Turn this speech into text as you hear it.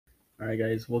All right,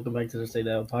 guys, welcome back to the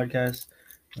STAYDIALED podcast.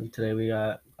 And today we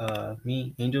got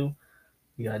me, Angel,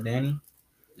 we got Danny,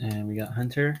 and we got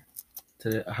Hunter.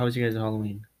 Today, how was you guys'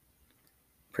 Halloween?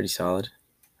 Pretty solid.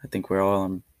 I think we're all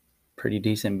on pretty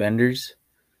decent benders.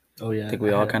 Oh yeah, I think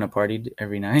we all kind of partied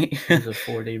every night. It was a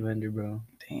 4-day bender, bro.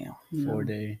 Damn.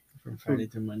 4-day from Friday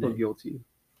through Monday. Feel guilty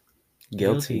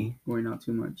Guilty. going out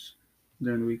too much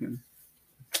during the weekend.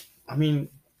 I mean,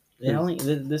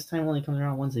 this time only comes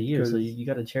around once a year, so you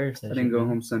got to cherish that. I didn't go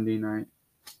home Sunday night.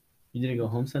 You didn't go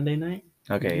home Sunday night?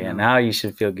 Okay, yeah. No. Now you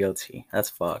should feel guilty. That's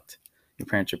fucked. Your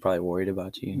parents are probably worried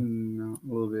about you. No,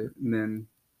 a little bit. And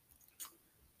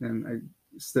then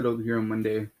I stood over here on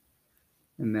Monday,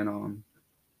 and then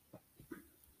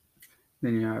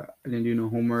I didn't do no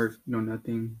homework, no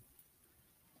nothing.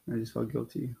 I just felt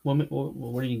guilty. What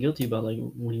are you guilty about? Like,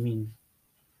 what do you mean?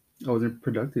 I wasn't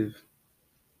productive.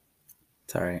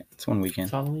 It's all right. It's one weekend.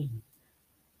 It's Halloween.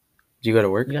 Did you go to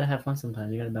work? You gotta have fun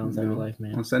sometimes. You gotta balance out your life,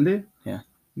 man. On Sunday? Yeah.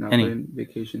 No, I went on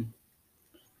vacation.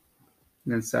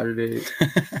 And then Saturday,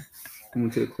 I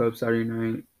went to the club Saturday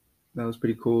night. That was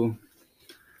pretty cool.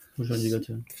 Which one did you go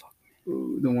to?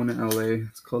 The one in LA.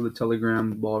 It's called the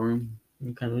Telegram Ballroom.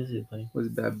 What kind of music did you play? It was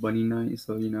Bad Bunny night,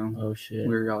 so Oh shit.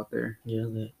 we were out there. Yeah,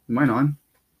 lit. Am I on?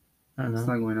 I don't know. It's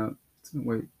not going up.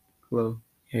 Wait, hello.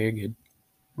 Yeah, you're good.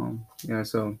 Yeah,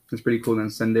 so it's pretty cool. Then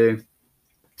Sunday,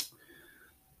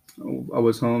 I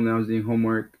was home. Then I was doing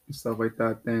homework and stuff like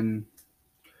that. Then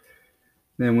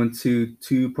went to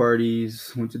 2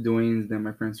 parties. Went to Dwayne's, then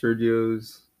my friend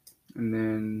Sergio's, and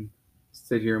then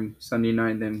stayed here Sunday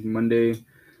night. Then Monday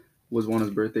was Juana's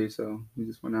birthday, so we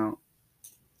just went out.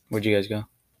 Where'd you guys go?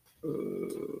 Where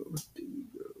did we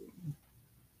go?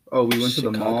 Oh, we went to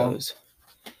the mall.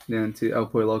 Then to El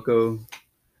Pollo Loco.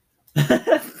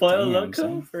 Pollo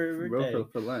Loco for birthday. Bro,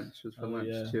 for lunch. It was for lunch,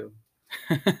 yeah. too.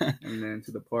 And then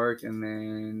to the park, and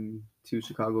then to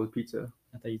Chicago's Pizza.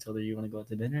 I thought you told her you want to go out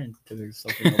to dinner and took her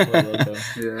something El Pollo Loco.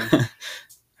 Yeah.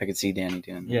 I could see Danny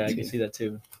doing that. Yeah, I can see that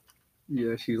too.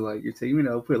 Yeah, she's like, you're taking me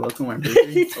to El Pollo Loco on my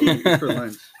birthday? Oh, it's for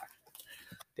lunch.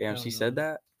 Damn, she said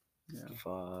that? Yeah.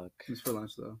 Fuck. It's for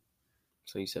lunch, though.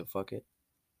 So you said fuck it?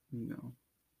 No.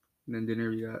 And then dinner,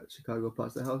 we got Chicago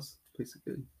Pasta House. Place is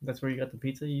good. That's where you got the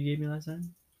pizza you gave me last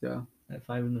time? Yeah. At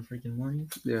 5 in the freaking morning?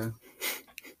 Yeah.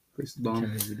 Place is bomb.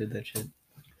 We did that shit.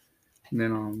 And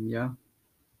then, yeah.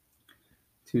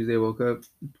 Tuesday, woke up.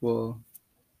 Well,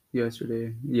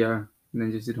 yesterday. Yeah. And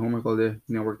then just did homework all day.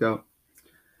 And I worked out.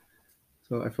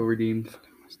 So I feel redeemed. Fucking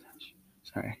mustache.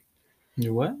 Sorry.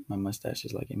 Your what? My mustache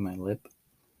is like in my lip.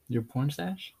 Your porn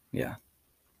stash? Yeah.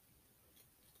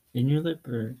 In your lip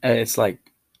or? It's like,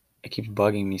 it keeps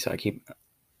bugging me, so I keep...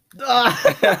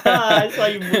 I saw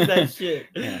you move that shit.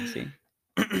 Yeah, see?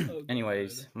 Oh,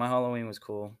 Anyways, God. my Halloween was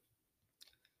cool.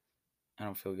 I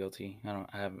don't feel guilty.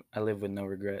 I live with no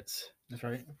regrets. That's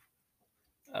right.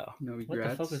 Oh. No What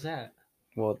regrets. the fuck was that?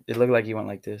 Well, it looked like you went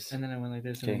like this. And then I went like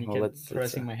this, and Okay, then you well, kept let's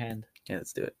caressing my hand. Yeah,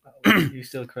 let's do it. You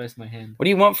still caress my hand. What do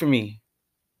you want from me?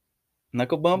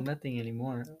 Knuckle bump? Nothing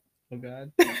anymore. Oh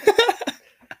God.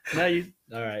 Now you.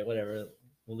 All right, whatever.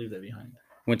 We'll leave that behind.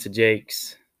 Went to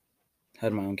Jake's.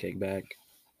 Had my own cake back.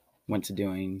 Went to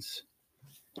Dwayne's.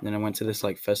 Then I went to this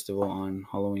like festival on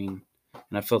Halloween,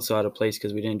 and I felt so out of place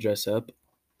because we didn't dress up,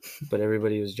 but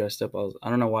everybody was dressed up. I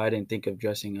don't know why I didn't think of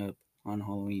dressing up on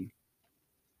Halloween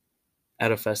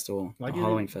at a festival, a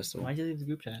Halloween festival. Why'd you leave the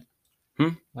group chat?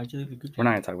 Why'd you leave the group chat? We're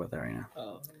not gonna talk about that right now.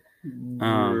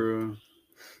 Oh.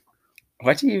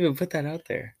 Why'd you even put that out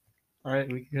there? All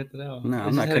right, we can cut that out. No, I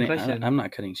I'm not just had a cutting. question. I'm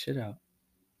not cutting shit out.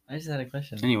 I just had a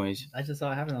question. Anyways, I just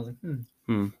saw it happen. I was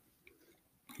like,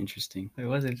 interesting. It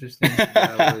was interesting.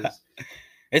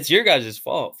 It's your guys'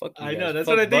 fault. Fuck you I guys. know. That's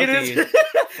Fuck what I think both it of is. you.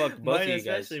 Fuck both Mine of you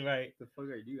guys. especially, right? The fuck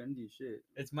are you? I do shit.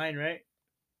 It's mine, right?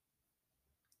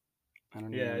 I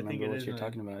don't Yeah, I even think remember it what is you're mine.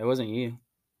 talking about. It wasn't you.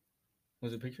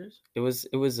 Was it pictures? It was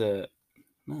a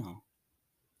no.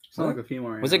 It's not like a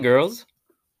female right Was now. it girls?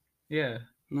 Yeah.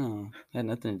 No, it had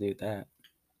nothing to do with that.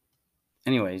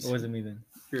 Anyways. It wasn't me then.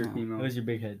 You're No. a female. It was your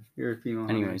big head. You're a female.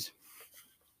 Hunter.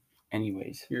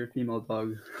 Anyways. You're a female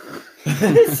dog.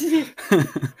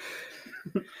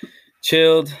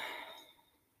 Chilled.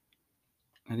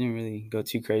 I didn't really go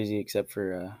too crazy except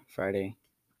for Friday.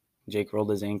 Jake rolled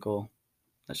his ankle.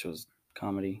 That shit was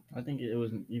comedy. I think it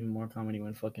was even more comedy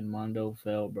when fucking Mondo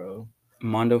fell, bro.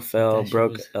 Mondo fell, That shit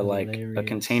broke was a hilarious.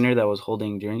 container that was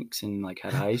holding drinks and like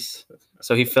had ice.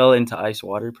 So he fell into ice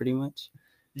water pretty much.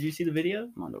 Did you see the video?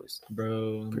 Mondo was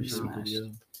Bro, pretty let me see the smashed.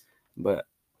 video. But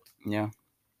yeah.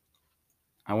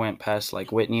 I went past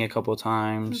like Whitney a couple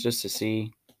times just to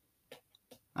see.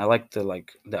 I like the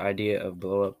idea of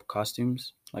blow up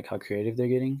costumes, like how creative they're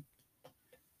getting.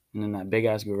 And then that big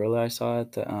ass gorilla I saw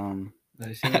at the I seen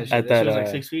that shit. At That shit that, was like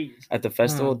 6 feet. at the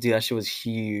festival, Huh. dude, that shit was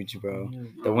huge, bro. Yeah,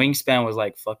 The wingspan was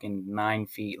like fucking 9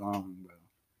 feet long, bro.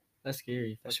 that's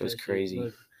scary. That Fuck shit was shit. crazy.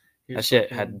 Look, That here's shit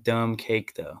fucking- had dumb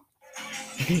cake though.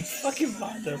 He's fucking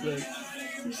bombed up. Look,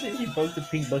 you said he broke the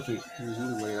pink bucket. He was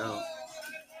laid out.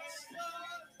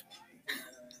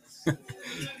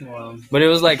 Wow. But it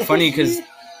was like funny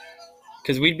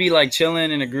because we'd be like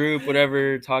chilling in a group,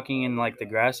 whatever, talking in like the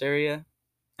grass area,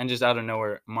 and just out of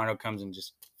nowhere, Marno comes and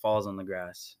just falls on the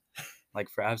grass, like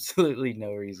for absolutely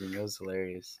no reason. It was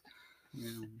hilarious. Yeah.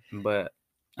 But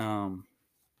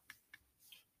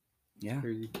yeah,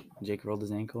 Crazy. Jake rolled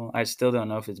his ankle. I still don't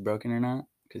know if it's broken or not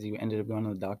because he ended up going to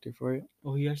the doctor for it.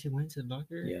 Oh, he actually went to the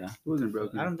doctor? Yeah, It wasn't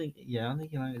broken. I don't think he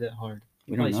landed that hard.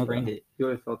 He We don't probably know, sprained though. it. He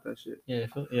would have felt that shit. Yeah,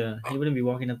 he wouldn't be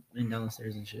walking up and down the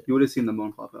stairs and shit. You would have seen the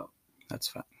bone pop out. that's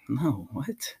fine. No, what?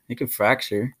 It could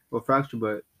fracture. Well, fracture,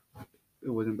 but it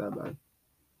wasn't that bad.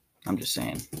 I'm just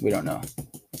saying. We don't know.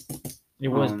 It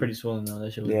was Um, pretty swollen though.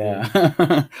 That shit was big.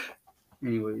 Yeah.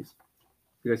 Anyways,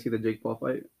 you guys see the Jake Paul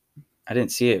fight? I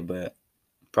didn't see it, but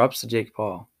props to Jake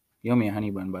Paul. You owe me a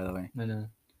honey bun, by the way. I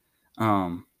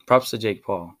know. Props to Jake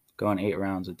Paul. Going 8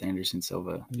 rounds with Anderson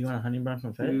Silva. You want a honey bun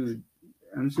from FedEx? Dude,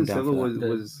 Anderson down Silva for was that.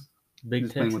 was Big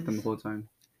just playing Texas? with them the whole time.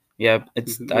 Yeah,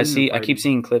 it's. He I wasn't see. I keep fighting.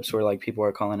 seeing clips where like people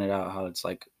are calling it out how it's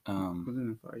like He wasn't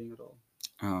even fighting at all.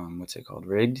 what's it called,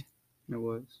 rigged. It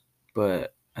was.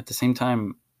 But at the same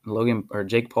time, Logan or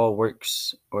Jake Paul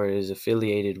works or is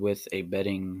affiliated with a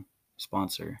betting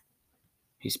sponsor.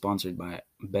 He's sponsored by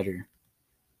Better.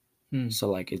 So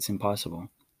like it's impossible.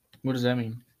 What does that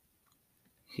mean?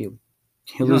 He'll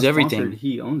He's lose not everything. sponsored,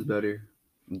 He owns Better.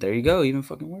 There you go. Even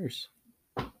fucking worse.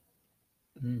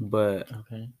 But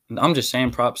Okay. I'm just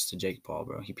saying props to Jake Paul,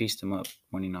 bro. He pieced him up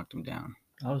when he knocked him down.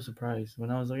 I was surprised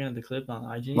when I was looking at the clip on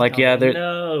IG. Like, I was yeah,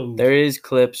 no. there is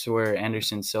clips where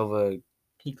Anderson Silva.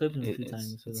 He clipped him a few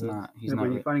times. So It's that's- not. He's Yeah, not.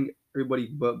 but he's fighting everybody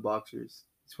but boxers.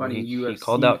 He's fighting He UFC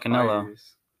called out Canelo.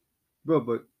 fighters. Bro,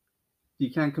 but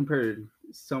you can't compare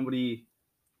somebody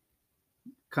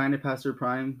kind of past their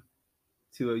prime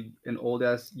to an old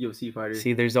ass UFC fighter.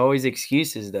 See, there's always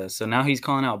excuses though. So now he's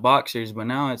calling out boxers, but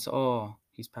now it's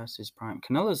he's past his prime.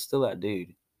 Canelo's still that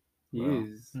dude. He bro.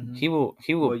 is. Mhm. He will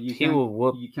Well,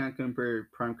 whoop. You can't compare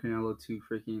prime Canelo to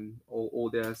freaking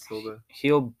old ass Silva.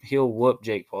 He'll whoop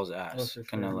Jake Paul's ass, Oh, for sure.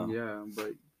 Canelo.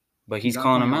 Yeah, But he's not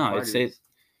calling him calling out. fighters.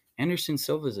 Anderson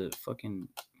Silva's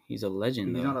he's a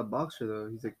legend He's though. not a boxer though.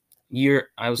 He's like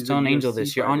I was he's a telling Angel UFC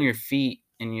this. You're on fighter. your feet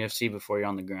in UFC before you're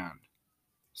on the ground.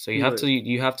 So you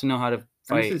Yeah, have to know how to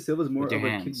Anderson fight. Silva's more with of your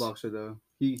a hands. kickboxer though.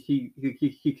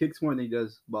 He kicks more than he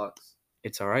does box.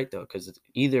 It's all right though, because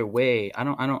either way, I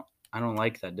don't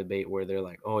like that debate where they're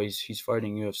like, oh, he's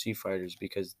fighting UFC fighters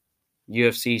because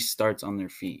UFC starts on their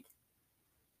feet.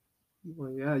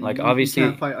 Well, yeah, Like, you obviously-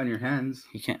 can't fight on your hands.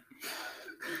 He can't.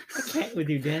 I can't with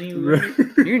you, Danny. You're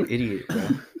an idiot, bro.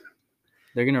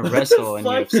 They're gonna wrestle in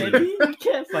Fuck, UFC. Danny? You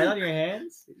can't fight on your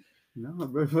hands. No,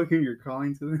 bro, fucking you're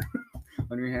crawling to them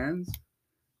on your hands.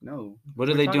 No, What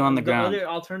do We're they do talking- on the ground? other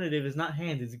alternative is not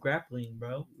hands; it's grappling,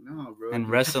 bro. no, bro. And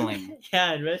wrestling.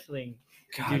 Yeah, and wrestling.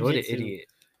 God, what an Jiu-jitsu. idiot.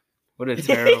 What a He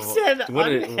terrible. said on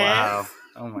your Wow. hands.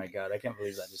 Oh my god, I can't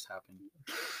believe that just happened.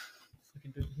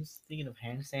 Fucking dude, he's thinking of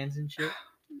handstands and shit.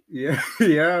 Yeah,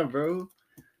 yeah, bro.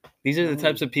 These are the No.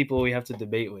 types of people we have to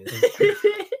debate with.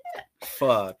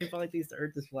 Fuck. He probably thinks the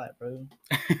earth is flat, bro.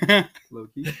 Low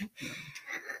key.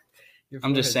 Your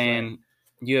I'm just forehead's saying,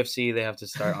 UFC, they have to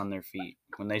start on their feet.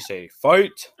 When they say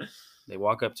fight, they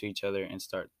walk up to each other and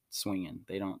start swinging.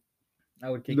 They don't flat. I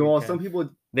would kick No, your some calf. people.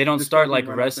 Just start fucking like run up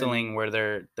and- wrestling where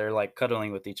they're like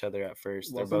cuddling with each other at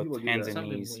first. Well, They're some both people do hands that. and Some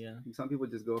knees. people, yeah. Some people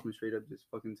just go up and straight up just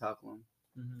fucking tackle them.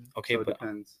 Mhm. Okay, So it but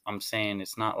depends. I'm saying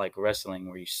it's not like wrestling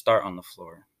where you start on the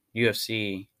floor.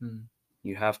 UFC, Hmm.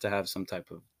 you have to have some type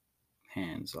of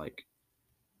hands, like.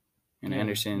 And Yeah,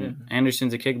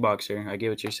 Anderson's a kickboxer. I get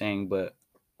what you're saying, but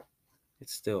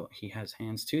it's still he has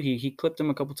hands too. He clipped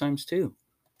him a couple times too.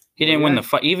 He Well, didn't win yeah, the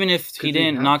fight. Even if 'cause he he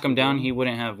didn't had knock to, him down, bro. he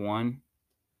wouldn't have won.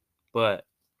 But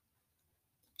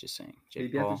just saying,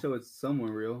 Jake You have Paul, to show it's someone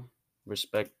real.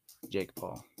 respect Jake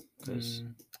Paul. 'Cause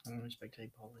I don't respect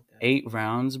Jake Paul like that. 8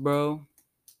 rounds, bro.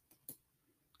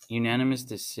 Unanimous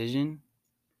decision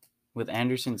with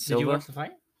Anderson Did you Silva. watch the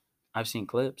fight? I've seen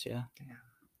clips, yeah.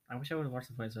 I wish I would have watched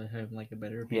the fight so I have like a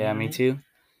better opinion. Yeah, on me it, too.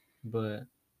 But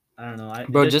I don't know.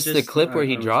 Bro, just the clip where I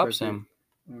he don't drops respect it. him.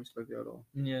 I don't respect it at all.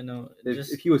 Yeah, no.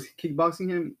 If he was kickboxing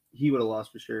him, he would have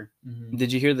lost for sure. Mhm.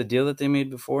 Did you hear the deal that they made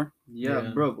before? Yeah,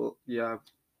 Yeah. bro. Well, yeah,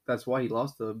 that's why he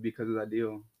lost though, because of that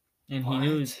deal. And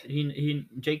he knew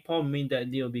Jake Paul made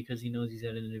that deal because he knows he's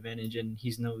at an advantage, and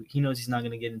he knows he's not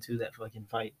gonna get into that fucking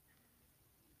fight.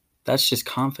 That's just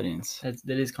confidence. That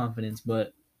is confidence,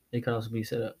 but it could also be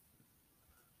set up.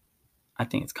 I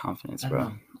think it's confidence, I bro.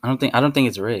 know. I don't think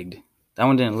it's rigged. That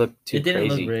one didn't look too It didn't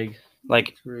crazy. look rigged. Like,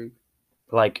 It's rigged.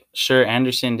 sure,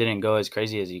 Anderson didn't go as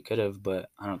crazy as he could have, but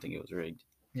I don't think it was rigged.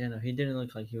 Yeah, no, he didn't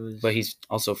look like he was. But he's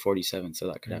also 47, so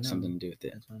that could I have know. something to do with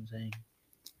it. That's what I'm saying.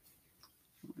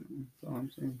 That's all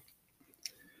I'm saying.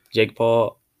 Jake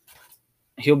Paul,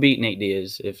 he'll beat Nate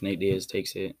Diaz if Nate Diaz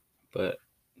takes it, but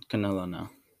Canelo, no.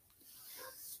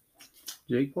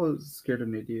 Jake Paul is scared of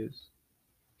Nate Diaz.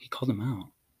 He called him out.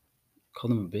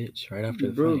 Called him a bitch right after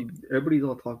the Bro, fight. everybody's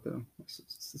all talk though.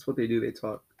 That's what they do. They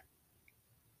talk.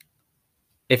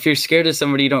 If you're scared of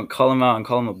somebody, you don't call him out and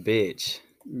call him a bitch.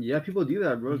 Yeah, people do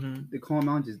that, bro. Mhm. They call him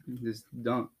out and just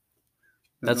dunk.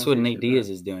 That's what Nate Diaz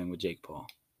is doing with Jake Paul.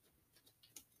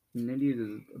 Nate Diaz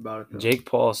is about it though. Jake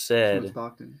Paul Sean said,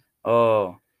 Stockton.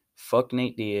 "Oh, fuck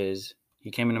Nate Diaz.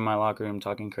 He came into my locker room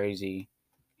talking crazy.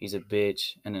 He's a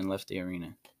bitch," and then left the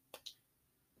arena.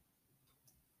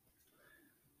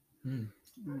 I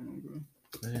don't know, bro.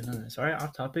 I didn't know that. Sorry,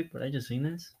 off topic, but I just seen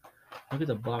this. Look at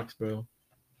the box, bro.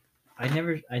 I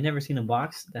never seen a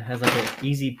box that has like an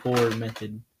easy pour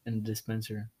method in the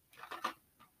dispenser.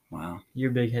 Wow.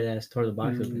 Your big head ass tore the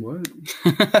box open. What?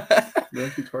 That's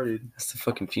That's retarded. the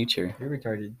fucking future. You're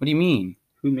retarded. What do you mean?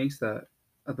 Who makes that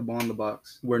at the bottom of the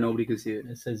box where nobody can see it?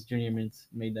 It says Junior Mints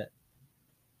made that.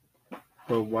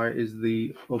 But why is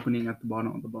the opening at the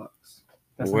bottom of the box?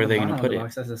 That's Where not are they the gonna bottom put of the it?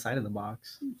 box. That's the side of the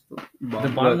box. The The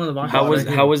bottom of the box. How was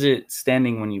right how here. was it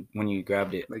standing when you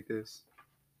grabbed it? like this?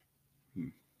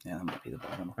 Yeah, that might be the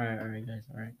bottom. All right, guys.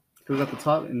 All right. If it was at the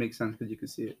top, it makes sense because you can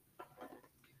see it.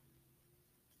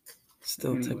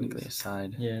 Still Anyways. technically a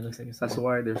side. Yeah, it looks like it's. That's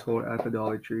why they're sold at the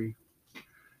Dollar Tree.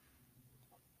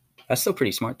 That's still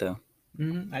pretty smart though.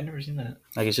 I never seen that.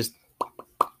 Like it's just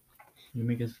You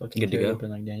make us fucking Good to tear it go. open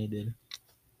like Danny did.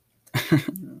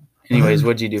 Anyways,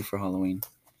 what'd you do for Halloween?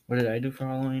 What did I do for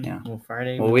Halloween? Yeah. Well,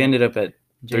 Friday. Well, we ended up at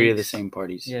Jake's. 3 of the same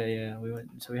parties. Yeah. We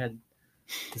went. So we had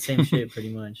the same shit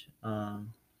pretty much.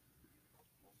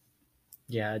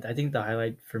 Yeah, I think the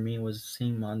highlight for me was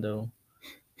seeing Mondo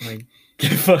like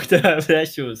get fucked up. That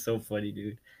shit was so funny,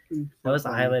 dude. That was the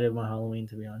highlight of my Halloween,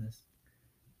 to be honest.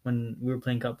 When we were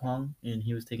playing cup pong and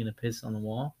he was taking a piss on the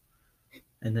wall,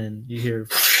 and then you hear,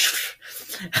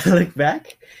 I look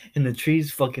back and the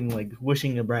tree's fucking like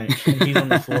whooshing a branch, and he's on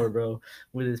the floor, bro,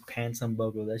 with his pants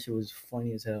unbuckled. That shit was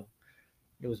funny as hell.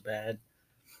 It was bad.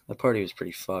 The party was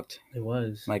pretty fucked. It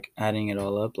was. Like adding it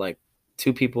all up, like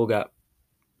 2 people got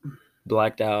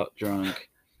blacked out, drunk,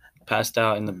 passed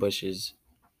out in the bushes.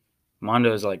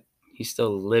 Mondo's like he's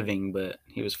still living, but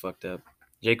he was fucked up.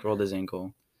 Jake rolled his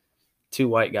ankle. 2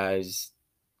 white guys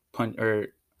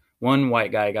one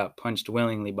white guy got punched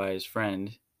willingly by his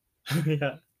friend,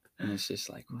 Yeah. and it's just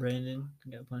like Brandon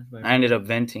got punched by. I ended up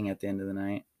venting at the end of the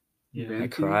night. Yeah. I Venting?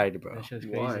 cried, bro. That shit was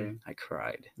crazy. Why? I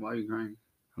cried. Why are you crying?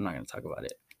 I'm not gonna talk about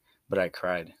it, but I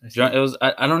cried. I see. It was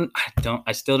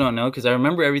I still don't know because I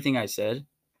remember everything I said,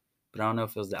 but I don't know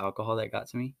if it was the alcohol that got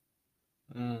to me.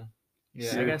 Yeah,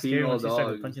 You're I a got scared when she female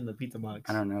started dog. punching the pizza box.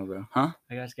 I don't know, bro. Huh?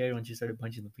 I got scared when she started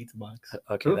punching the pizza box.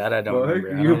 Okay, that I don't Fuck? remember.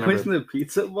 I You don't were remember. pushing the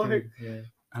pizza box? Dude, yeah.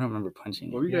 I don't remember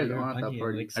punching What it. were you guys you were on at that punching it,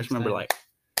 party? like, I just remember like,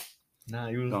 Nah,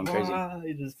 you was Going crazy.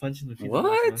 You just punching the pizza What?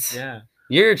 box. Yeah.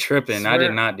 you're tripping. I Swear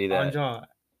did not do On that. jaw.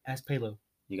 Ask Palo.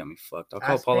 You got me fucked. I'll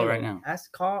call Ask Paulo Palo. right now.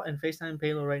 Call and FaceTime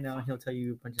Palo right now, and he'll tell you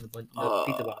you're punching the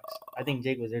pizza box. I think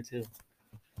Jake was there too.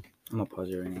 I'm gonna pause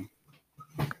it right now.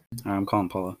 All right, I'm calling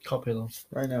Paulo. Call Palo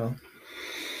right now.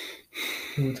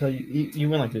 He will tell you. You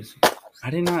went like this. I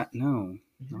did not know.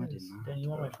 No, I did Yes. not, Dan, you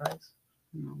want my bro. fries?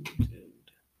 No. Dude.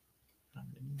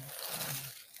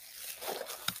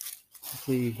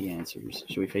 Hopefully he answers.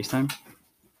 Should we FaceTime?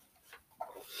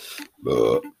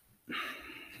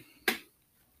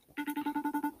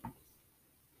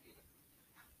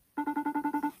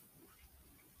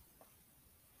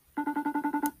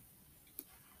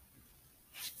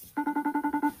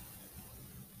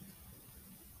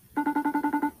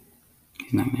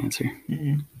 He's not gonna answer.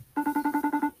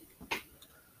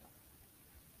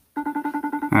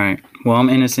 All right. Well, I'm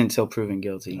innocent till proven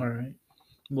guilty. All right.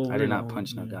 Well, I we're did not going-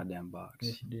 punch no yeah. goddamn box.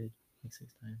 Yes, you did. Like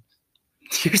 6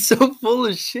 times. You're so full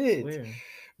of shit, Where?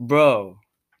 bro.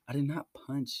 I did not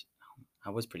punch. I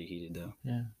was pretty heated though.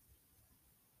 Yeah.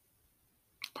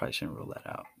 Probably shouldn't rule that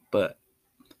out, but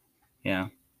yeah.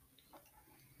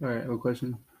 All right, I have a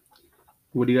question.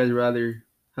 Would you guys rather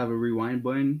have a rewind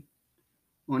button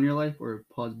on your life or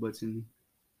a pause button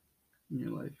in your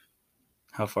life?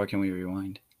 How far can we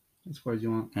rewind? as far as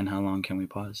you want, And how long can we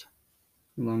pause?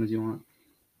 as long as you want.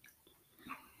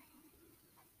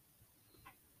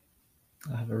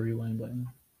 I have a rewind button.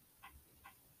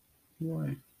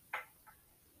 Why?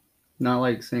 Not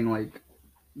like saying like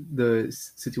the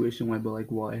situation why, but like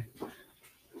why?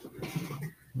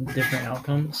 Different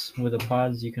outcomes. With a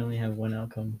pause, you can only have one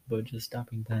outcome, but just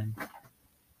stopping time.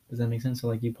 Does that make sense? So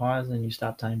like you pause and you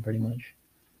stop time pretty much.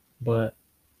 But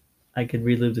I could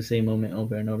relive the same moment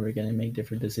over and over again and make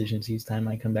different decisions each time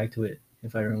I come back to it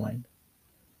if I rewind.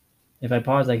 If I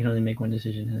pause, I can only make one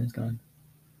decision and it's gone.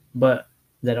 But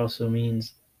that also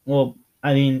means, well,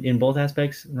 I mean, in both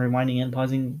aspects, rewinding and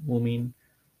pausing will mean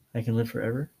I can live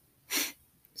forever.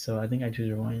 So I think I choose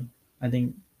rewind. I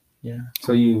think, yeah.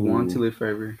 So you want to live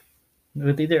forever,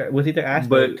 With either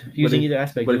aspect, using either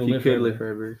aspect, but you if will you live could forever. live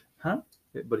forever, Huh?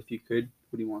 But if you could,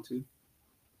 would you want to?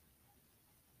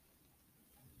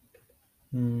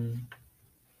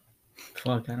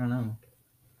 Fuck, I don't know.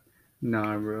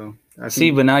 Nah, bro.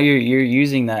 See, but now you're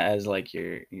using that as like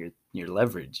your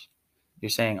leverage. You're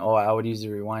saying, "Oh, I would use the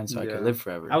rewind so I could live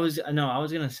forever." I was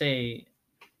gonna say,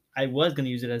 I was gonna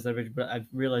use it as leverage, but I've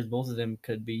realized both of them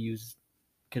could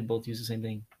both use the same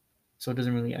thing, so it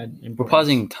doesn't really add importance. We're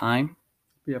pausing time.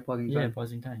 Yeah, pausing time. Yeah,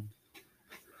 pausing time.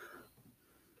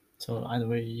 So either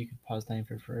way, you could pause time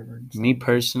for forever. Me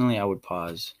personally, I would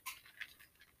pause.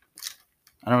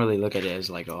 I don't really look at it as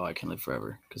like, oh, I can live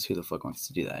forever, because who the fuck wants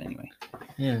to do that anyway?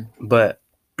 Yeah. But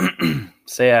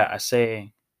say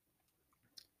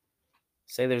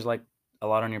there's like a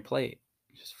lot on your plate,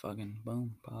 just fucking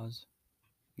boom, pause,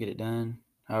 get it done,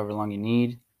 however long you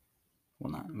need.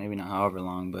 Well, maybe not however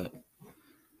long, but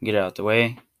get it out the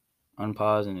way,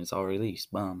 unpause, and it's all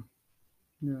released. Boom.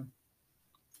 Yeah.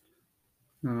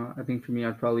 I think for me,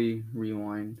 I'd probably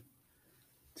rewind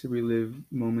to relive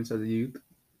moments as a youth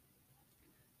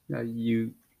that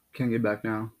you can't get back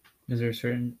now. Is there a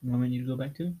certain moment you'd go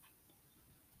back to?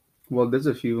 Well, there's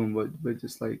a few of them, but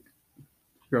just like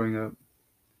growing up,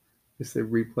 just to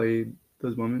replay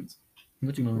those moments.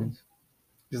 Which moments?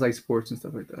 Just like sports and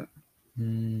stuff like that.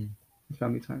 Mm.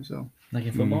 Family time, so. Like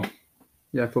in football?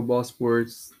 Yeah, football,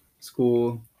 sports,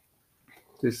 school,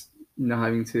 just not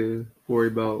having to worry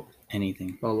about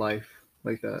anything, about life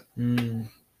like that.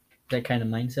 That kind of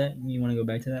mindset. You want to go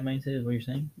back to that mindset? Is what you're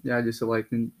saying? Yeah, just to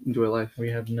like enjoy life. Where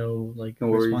you have no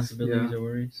worries, responsibilities yeah. or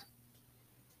worries.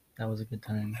 That was a good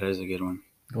time. That is a good one.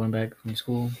 Going back from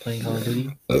school, playing Call of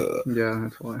Duty. Yeah,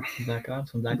 that's why. Black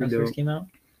Ops. When Black Ops first came out,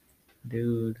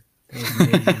 dude, that was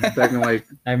amazing. Back in like,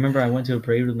 I remember I went to a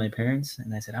parade with my parents,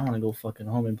 and I said, I want to go fucking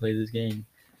home and play this game.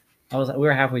 We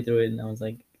were halfway through it, and I was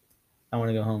like, I want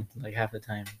to go home. Like half the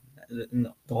time,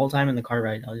 the whole time in the car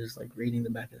ride, I was just like reading the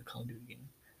back of the Call of Duty game.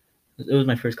 It was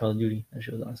my first Call of Duty. That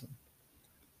shit was awesome.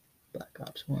 Black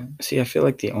Ops 1. See, I feel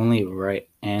like the only right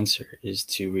answer is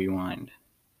to rewind.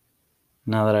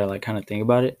 Now that I like kind of think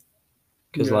about it,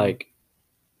 because like,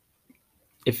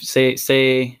 if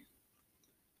say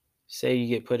you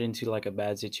get put into like a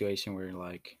bad situation where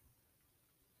like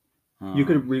you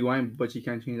could rewind, but you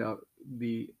can't change out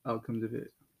the outcomes of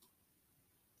it.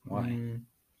 Why?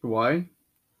 Why?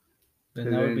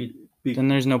 Then that would be. Then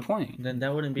there's no point. Then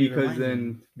that wouldn't be because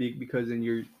rewinding. because then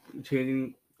you're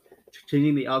changing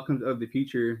the outcomes of the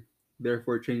future,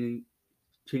 therefore changing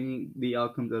the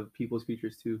outcomes of people's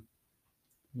futures too.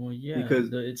 Well, yeah,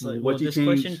 because it's like this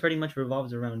question pretty much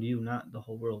revolves around you, not the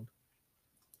whole world.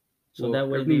 So that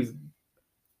would be.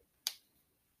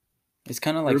 It's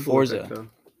kind of like Forza. Effect,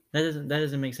 that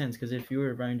doesn't make sense, because if you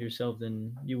were around yourself,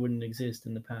 then you wouldn't exist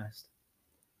in the past.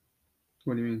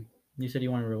 What do you mean? You said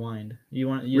you want to rewind. You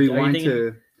want rewind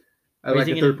to. I like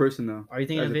a third person though. Are you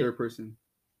thinking as a third person?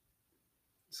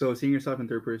 So seeing yourself in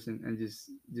third person and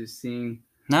just seeing.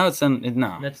 Now it's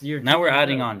no. That's your. Now we're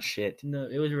adding on shit. No,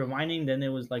 it was rewinding. Then it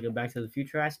was like a Back to the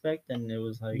Future aspect, and it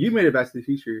was like you made it Back to the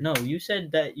Future. No, you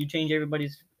said that you change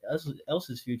everybody's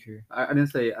else's future. I didn't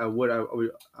say I would.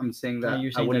 I'm saying that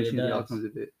I wouldn't change the outcomes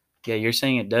of it. Yeah, you're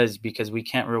saying it does, because we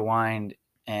can't rewind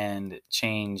and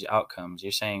change outcomes.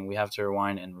 You're saying we have to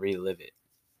rewind and relive it.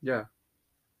 Yeah.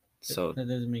 So that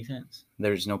doesn't make sense.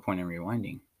 There's no point in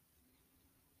rewinding.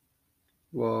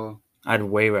 Well, I'd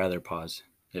way rather pause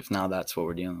if now that's what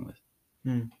we're dealing with.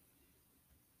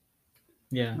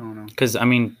 Yeah. I don't know. Because I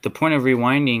mean, the point of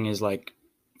rewinding is like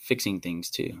fixing things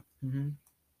too. Mm-hmm.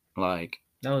 Like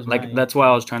that was that's why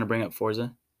I was trying to bring up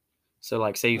Forza. So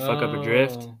like, say you fuck up a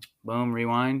drift, boom,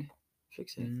 rewind,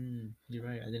 fix it. You're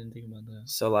right. I didn't think about that.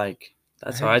 So like,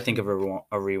 that's how I think of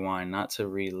a rewind, not to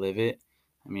relive it.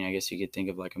 I mean, I guess you could think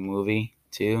of like a movie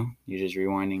too. You're just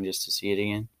rewinding just to see it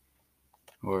again.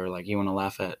 Or like you want to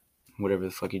laugh at whatever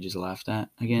the fuck you just laughed at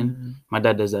again. My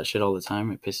dad does that shit all the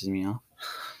time. It pisses me off.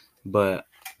 But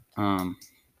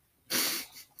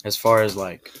as far as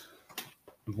like,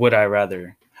 would I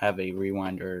rather have a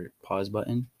rewind or pause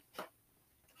button?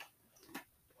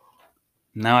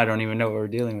 Now I don't even know what we're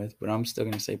dealing with, but I'm still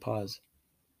gonna say pause.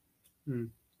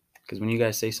 Because when you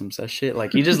guys say some such shit,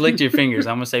 like you just licked your fingers,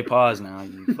 I'm gonna say pause now.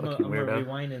 You fucking I'm gonna weirdo.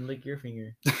 rewind and lick your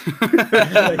finger. Like,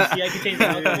 see, I can change the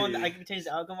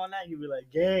outcome on that. He'd be like,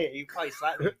 "Gay." He'd probably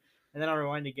slap me, and then I'll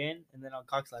rewind again, and then I'll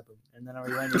cock slap him, and then I'll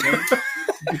rewind again,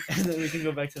 and then we can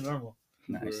go back to normal.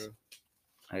 Nice.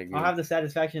 I agree. I'll have the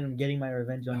satisfaction of getting my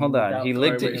revenge on. Hold on. He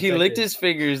licked his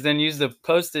fingers, then used the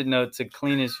Post-it note to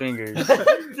clean his fingers. This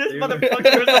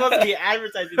motherfucker was supposed to be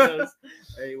advertising those.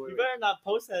 Hey, you better not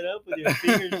post that up with your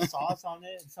fingers sauce on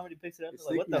it, and somebody picks it up.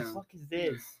 Like, what the fuck is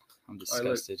this? I'm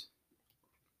disgusted.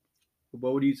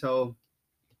 What would you tell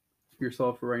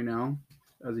yourself right now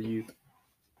as a youth?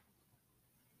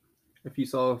 If you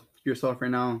saw yourself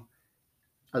right now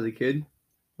as a kid,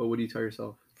 what would you tell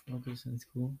yourself? Focus in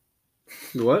school.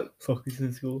 What? Focus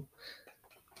in school.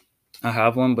 I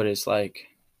have one, but it's like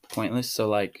pointless. So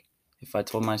like, if I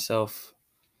told myself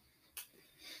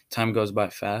time goes by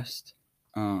fast,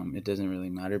 it doesn't really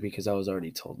matter because I was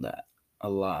already told that a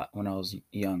lot when I was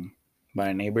young by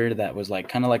a neighbor that was like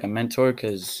kind of like a mentor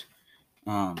because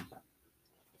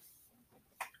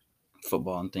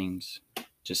football and things,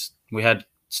 just we had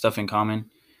stuff in common,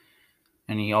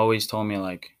 and he always told me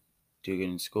like, do good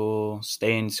in school,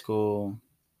 stay in school,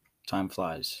 time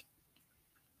flies.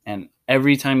 And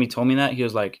every time he told me that, he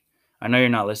was like, I know you're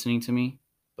not listening to me,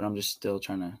 but I'm just still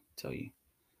trying to tell you.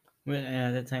 When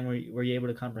at that time, were you able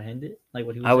to comprehend it? Like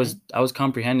what he was saying? I was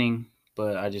comprehending,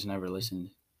 but I just never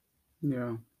listened.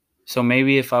 Yeah. So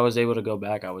maybe if I was able to go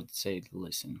back, I would say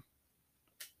listen.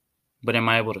 But am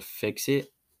I able to fix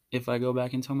it if I go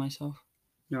back and tell myself?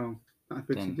 No, not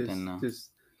fix it. Then no. Just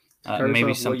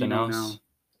maybe something else. Now.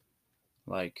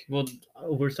 Like. Well,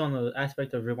 we're still on the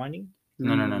aspect of rewinding.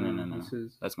 No.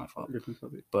 That's my fault. Different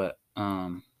topic. But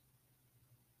go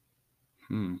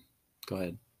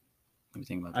ahead. Let me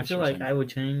think about this. I feel like I would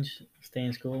change stay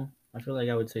in school. I feel like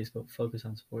I would say focus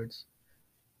on sports.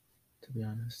 To be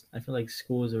honest, I feel like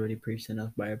school is already preached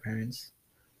enough by our parents.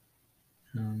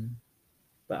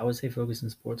 But I would say focus on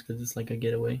sports because it's like a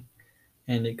getaway,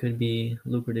 and it could be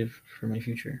lucrative for my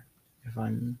future if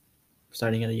I'm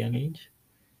starting at a young age,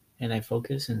 and I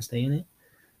focus and stay in it.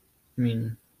 I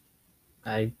mean,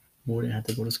 I wouldn't have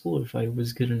to go to school if I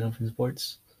was good enough in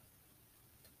sports.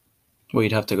 Well,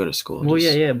 you'd have to go to school. Well,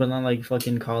 yeah, but not like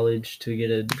fucking college to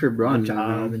get a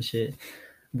job and shit.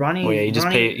 Bronny. Well, yeah,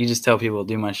 you just tell people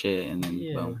do my shit and then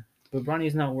boom. But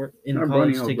Bronny's not in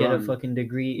college to get a fucking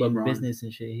degree in business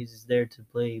and shit. He's just there to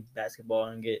play basketball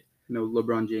and get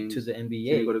LeBron James to the NBA.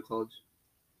 Can't go to college.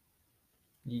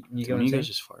 You get what I'm saying? You guys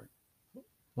just fart.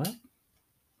 What?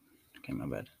 Okay, my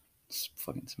bad. It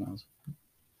fucking smells.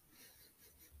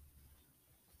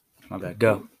 My bad.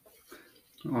 Go.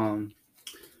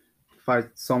 If I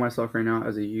saw myself right now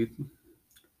as a youth,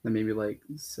 then maybe like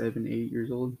 7, 8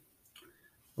 years old,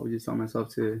 I would just tell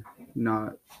myself to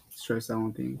not stress out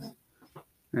on things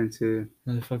and to.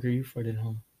 Motherfucker, you farted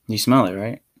home. You smell it,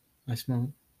 right? I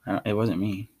smell it. It wasn't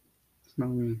me. Smell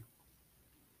me.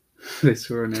 I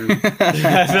swear on everything.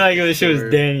 I feel like this shit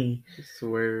was Danny. I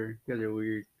swear, you guys are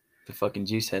weird. The fucking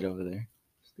juice head over there.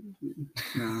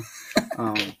 No.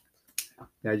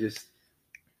 Yeah, just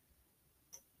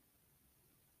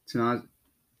to not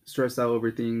stress out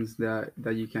over things that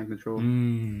you can't control,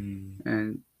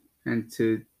 and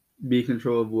to be in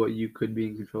control of what you could be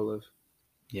in control of.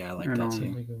 Yeah, I like that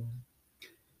too.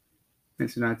 And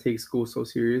to not take school so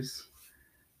serious.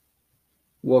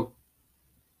 Well,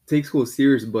 take school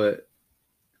serious, but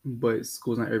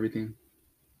school's not everything.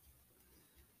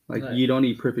 Like you don't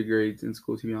need perfect grades in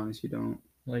school. To be honest, you don't.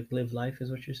 Like live life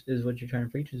is what you're trying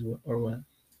to preach, or what?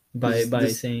 By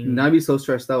saying not be so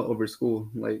stressed out over school,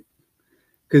 like,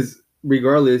 because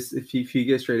regardless if you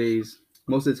get straight A's,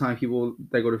 most of the time people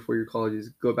that go to 4-year colleges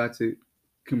go back to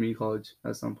community college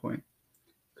at some point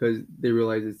because they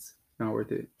realize it's not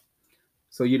worth it.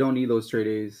 So you don't need those straight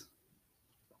A's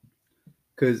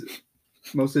because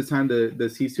most of the time the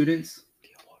C students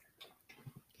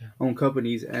own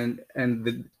companies and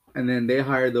then they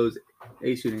hire those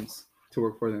A students to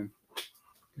work for them.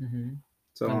 Mm-hmm.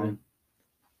 So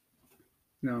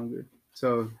no, I'm good.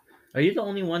 So are you the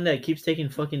only one that keeps taking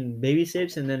fucking baby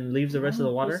sips and then leaves the rest of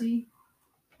the water? Pussy.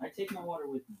 I take my water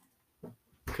with me.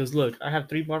 Because look, I have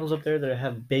 3 bottles up there that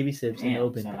have baby sips and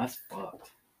open. Son, that's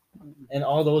fucked. And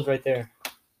all those right there.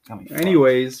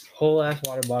 Anyways, whole ass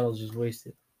water bottles just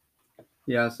wasted.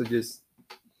 Yeah, so just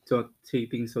don't take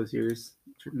things so serious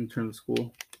in terms of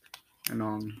school, and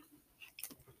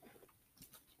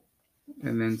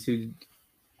then to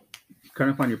kind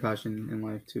of find your passion in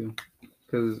life too,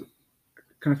 because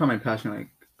kind of found my passion like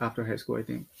after high school, I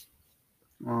think.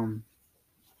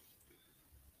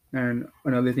 And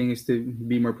another thing is to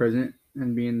be more present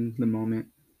and be in the moment.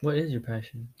 What is your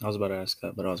passion? I was about to ask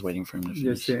that, but I was waiting for him to finish.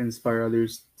 Just to inspire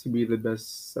others to be the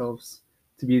best selves,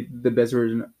 to be the best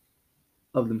version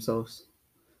of themselves.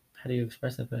 How do you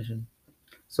express that passion?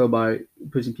 So by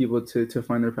pushing people to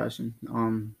find their passion,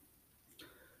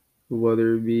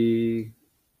 whether it be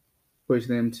push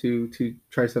them to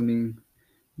try something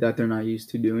that they're not used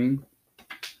to doing,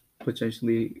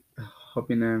 potentially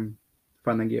helping them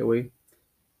find a getaway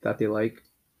that they like,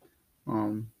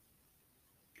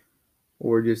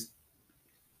 or just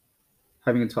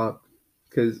having a talk,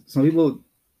 because some people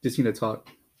just need to talk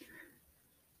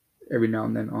every now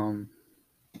and then,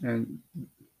 and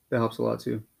that helps a lot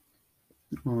too.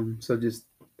 So just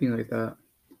things like that.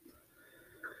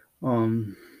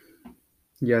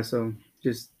 Yeah, so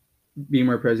just being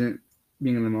more present,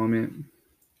 being in the moment,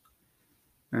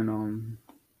 and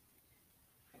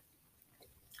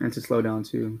to slow down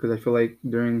too, because I feel like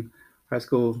during high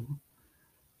school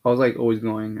I was like always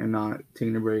going and not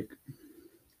taking a break.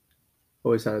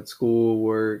 Always had school,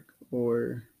 work,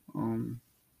 or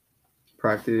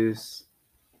practice.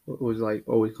 It was like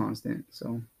always constant.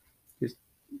 So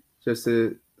just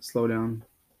to slow down.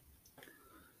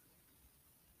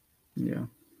 Yeah,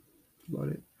 that's about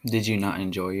it. Did you not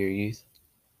enjoy your youth?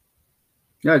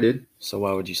 Yeah, I did. So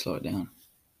why would you slow it down?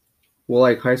 Well,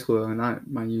 like high school, not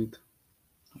my youth.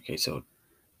 Okay, so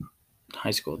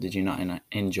high school. Did you not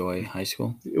enjoy high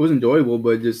school? It was enjoyable,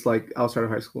 but just like outside of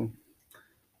high school,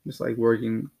 just like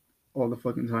working all the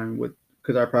fucking time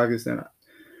because I practiced and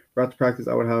after practice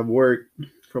I would have work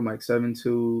from like 7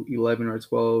 to 11 or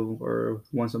 12 or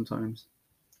 1 sometimes,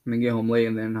 and then get home late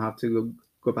and then have to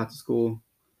go back to school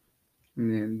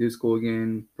and then do school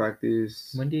again,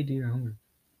 practice. When do you do your homework?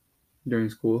 During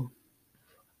school.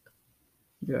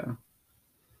 Yeah,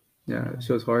 it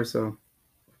was hard. So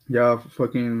yeah, I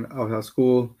would have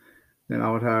school, then I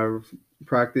would have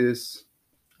practice,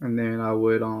 and then I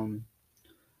would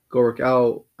go work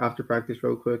out after practice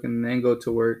real quick, and then go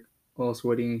to work all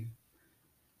sweaty,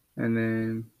 and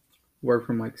then work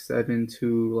from like 7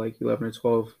 to like 11 or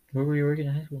 12. Where were you working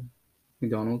in high school?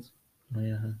 McDonald's. Oh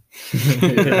yeah.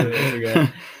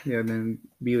 Yeah, and then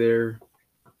be there,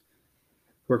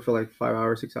 work for like 5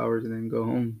 hours, 6 hours, and then go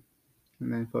home,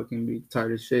 and then fucking be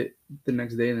tired as shit the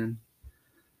next day. Then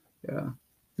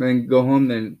then go home,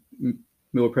 then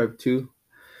meal prep too,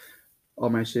 all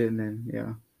my shit, and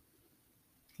then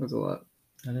that's a lot.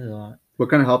 That is a lot. What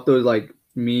kind of helped though is like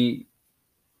me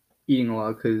eating a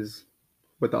lot, because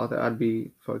without that I'd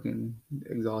be fucking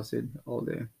exhausted all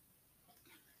day,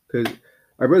 because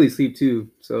I barely sleep too,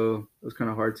 so it was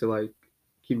kind of hard to like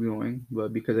keep going,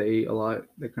 but because I ate a lot,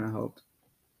 that kind of helped.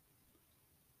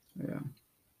 Yeah.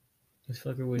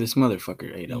 This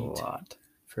motherfucker ate a lot.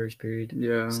 First period.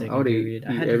 Yeah, second I would period. eat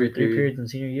I had every 3 period. periods in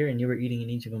senior year, and you were eating in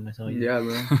each of them. I saw you. Yeah,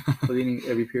 bro. I was eating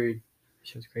every period.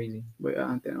 Shit was crazy. But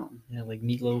yeah, damn. Yeah, like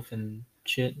meatloaf and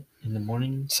shit in the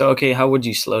morning. So okay, how would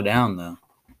you slow down though?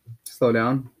 Slow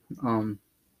down.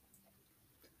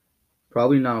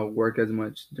 Probably not work as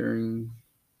much during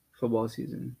football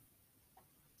season.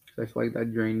 I feel like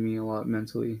that drained me a lot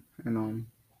mentally, and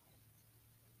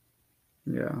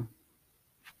yeah.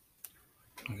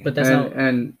 But that's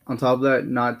and on top of that,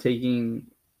 not taking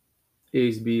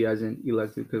ASB as an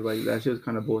elective, because like that shit was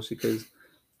kind of bullshit, because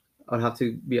I'd have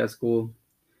to be at school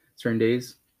certain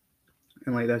days,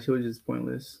 and like that shit was just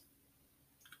pointless.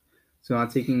 So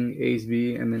not taking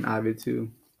ASB and then Avid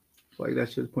too, like that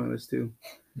shit was pointless too.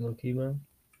 low key, bro.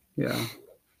 Yeah.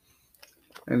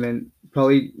 And then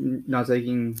probably not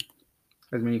taking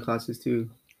as many classes too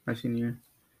my senior year,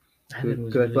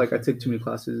 because I feel like I took too many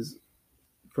classes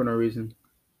for no reason.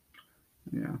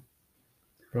 Yeah.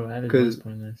 Bro, Avid was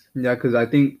pointless. Yeah, because I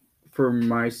think for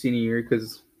my senior year,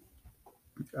 because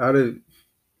I had a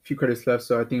few credits left,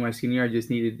 so I think my senior year I just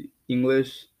needed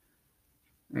English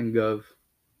and Gov,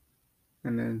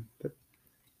 and then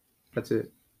that's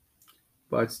it.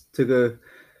 But I took a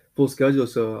full schedule,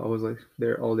 so I was like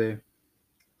there all day,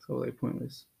 so like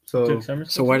pointless. So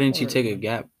why didn't you take a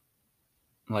gap?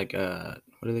 Like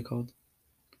what are they called?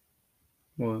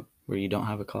 What? Where you don't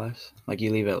have a class, like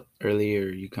you leave it early or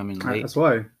you come in late. That's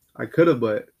why I could have,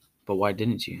 but why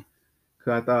didn't you?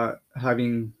 Because I thought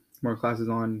having more classes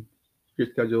on your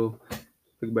schedule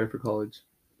looked better for college.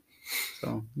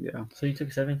 So yeah. So you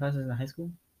took 7 classes in high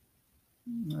school?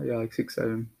 Yeah, like 6,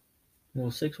 7.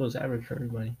 Well, 6 was average for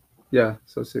everybody. Yeah,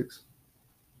 so 6.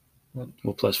 Well,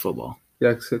 plus football.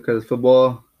 Yeah, because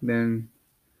football. Then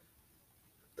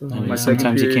Oh, my yeah. second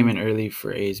Sometimes you period. came in early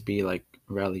for ASB, like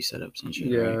rally setups and shit,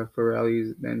 Yeah, right? for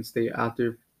rallies. Then stay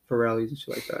after for rallies and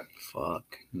shit like that.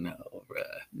 Fuck no, bruh.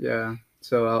 Yeah.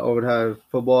 So I would have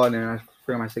football, and then I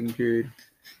forgot my second period.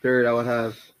 Third, I would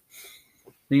have.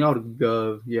 I think I would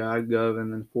gov. Yeah, I'd gov,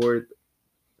 and then fourth,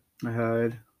 I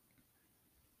had.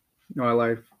 No, I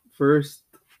lied. First,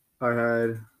 I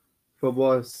had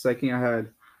football. Second, I had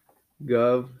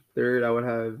gov. Third, I would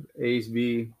have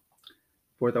ASB.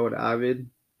 Fourth, I would have Avid.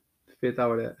 Fifth, I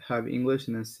would have English,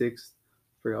 and then sixth,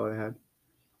 I forgot what I had.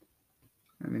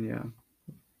 And then yeah,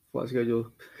 flat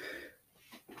schedule.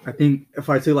 I think if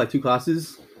I took like 2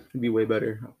 classes, it'd be way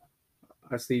better.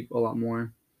 I sleep a lot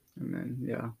more, and then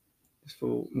yeah, just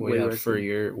feel Well, way yeah,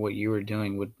 rested. for what you were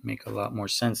doing would make a lot more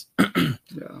sense.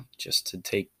 Yeah, Just to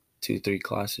take 2-3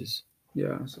 classes.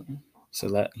 yeah. So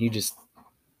that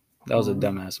was a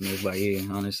dumbass move by you,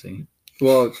 honestly.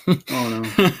 Well, I don't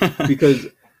know because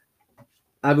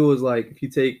Abby was like, if you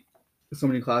take so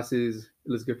many classes, it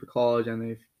looks good for college,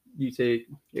 and if you take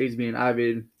ASB and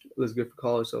Avid, it looks good for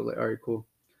college. So I was like, all right, cool.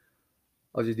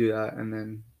 I'll just do that, and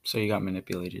then So you got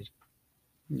manipulated.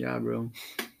 yeah, bro.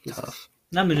 Tough.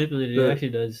 Not manipulated. It actually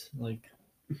does. Like,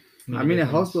 I mean, it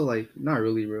helps, but like, not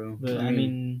really, bro. But I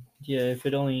mean, yeah, if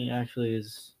it only actually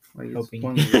is like, it's helping.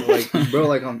 pointless, bro. Like, bro,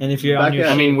 like, And if you're on back your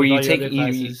at I mean, were with you all your other taking?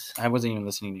 classes. I wasn't even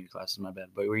listening to your classes, my bad.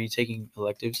 But were you taking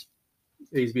electives?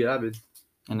 ASB Avid,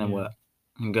 And then Yeah. what?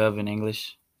 Gov and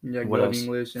English, yeah, What Gov else?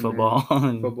 English, and football, then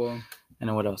and football,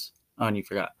 then what else? Oh, and you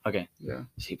forgot. Okay. yeah,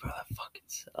 See, bro, that fucking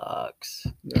sucks.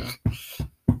 yeah.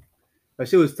 That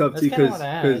shit was tough That's too, kind of because what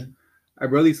I had. I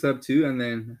barely slept too, and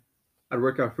then I'd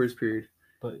work out first period.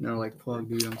 But And I'm like, fuck,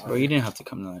 dude, I'm Bro, sorry. you didn't have to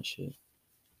come to that shit.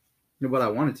 No, but I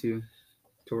wanted to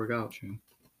work out. True.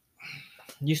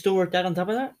 you still worked out on top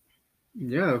of that?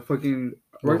 Yeah, fucking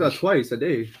worked out twice a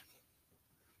day.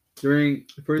 During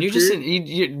the first You just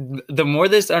period. the more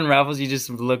this unravels, you just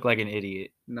look like an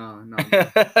idiot. Nah,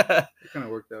 it kind of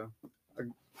worked though. I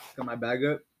got my bag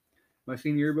up. My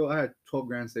senior year, bro, I had 12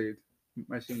 grand saved.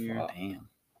 My senior year. Damn.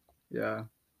 Yeah.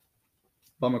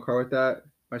 Bought my car with that.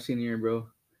 My senior year, bro.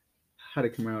 Had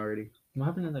it come out already. What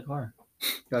happened to the car?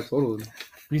 Got totaled.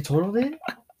 You totaled it?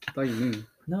 I thought you knew.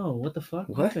 No. What the fuck?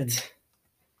 What? happened?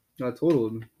 Got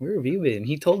totaled. Where have you been?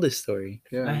 He told this story.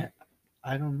 Yeah.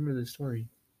 I don't remember the story.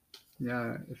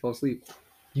 Yeah. I fell asleep.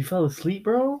 You fell asleep,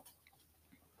 bro?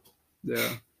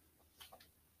 Yeah.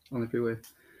 On the freeway.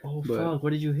 Oh But- fuck!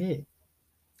 What did you hit?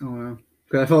 Oh, wow.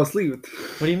 Because I fell asleep.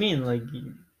 What do you mean? Like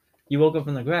you woke up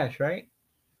in the crash, right?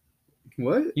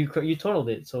 What? You totaled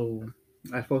it, so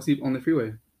I fell asleep on the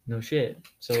freeway. no shit.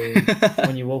 So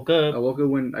when you woke I up, woke up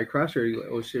when I crashed already. Like,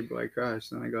 oh shit, bro, I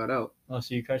crashed. And I got out. oh,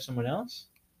 so you crashed someone else?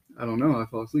 I don't know. I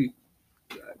fell asleep.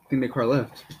 I think the car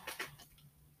left.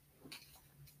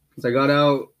 Because I got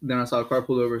out, then I saw a car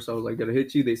pulled over. So I was like, did I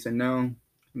hit you? They said no.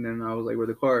 And then I was like, where's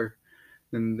the car?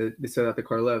 Then they said that the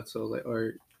car left. So I was like, all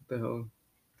right, what the hell?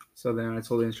 So then I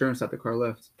told the insurance that the car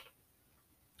left.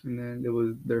 And then it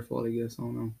was their fault, I guess. I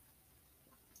don't know.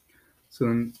 So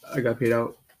then I got paid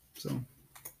out. So,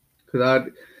 because I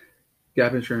had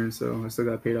gap insurance, so I still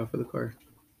got paid out for the car.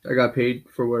 I got paid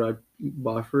for what I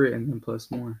bought for it, and then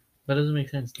plus more. That doesn't make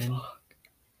sense, Danny.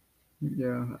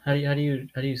 Yeah, How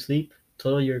do you sleep?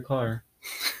 Total your car,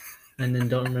 and then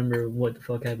don't remember what the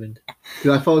fuck happened.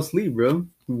 because I fall asleep, bro.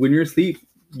 When you're asleep,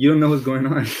 you don't know what's going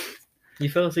on. You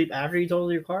fell asleep after you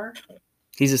totaled your car?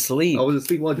 He's asleep. I was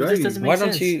asleep while This driving. doesn't make Why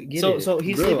don't sense. you get so it? so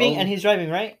he's Bro, sleeping I'll- and he's driving,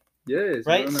 right? Yes,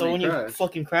 Right. bro, So when you crashed.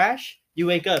 fucking crash, you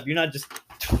wake up. You're not just.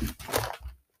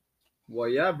 Well,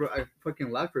 yeah, bro. I fucking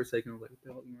laughed for a second. I was like, what the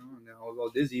hell is going on? Now I was all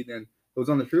dizzy. Then it was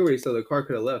on the freeway, so the car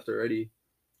could have left already.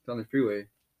 It's on the freeway.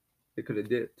 It could have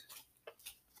dipped.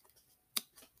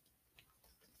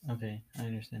 Okay, I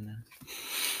understand now.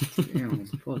 Damn,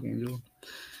 fuck, Angel.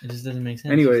 It just doesn't make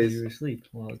sense. Anyways. You were asleep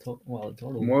while it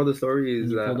totaled. Moral of the story is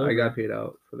And you that pulled I over. got paid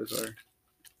out for the car.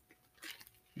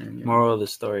 And, yeah. Moral of the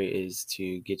story is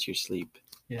to get your sleep,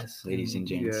 Yes, ladies and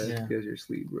gents. Yeah, Yeah. because you're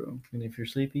asleep, bro. And if you're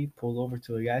sleepy, pull over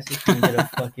to a gas station and get a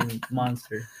fucking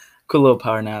monster. Cool little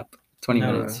power nap. 20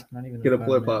 No, minutes. Not even Get a power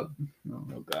flip nap. up. No.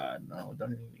 Oh god, no!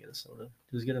 Don't even get a soda.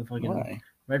 Just get a fucking Why?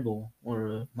 Red Bull or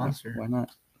a Monster. Why not?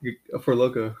 Get a For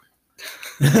Loco.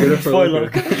 Get a For Four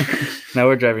Loco. Loko. Now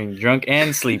we're driving drunk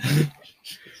and sleepy.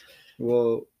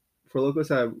 Well, For Locos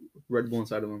have Red Bull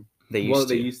inside of them. They used Well, to.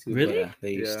 they used to. Really? Yeah,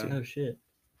 they used Yeah. to. Oh shit!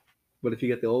 But if you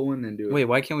get the old one, then do it. Wait,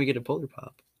 why can't we get a Polar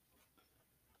Pop?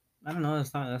 I don't know.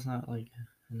 That's not like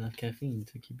enough caffeine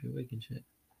to keep you awake and shit.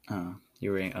 Oh,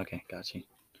 you were okay. Got you.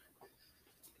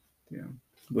 Yeah.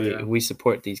 Yeah. We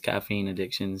support these caffeine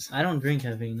addictions. I don't drink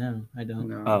caffeine. No, I don't.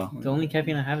 No. Oh. The only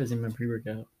caffeine I have is in my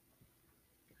pre-workout.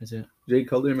 That's it. Jay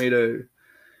Cutler made a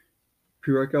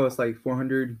pre-workout. It's like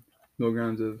 400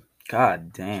 milligrams of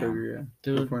God damn. sugar. Yeah,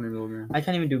 Dude, 400 milligrams. I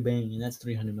can't even do Bang, and that's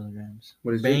 300 milligrams.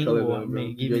 What is Jay Bang Cutler will though, bro?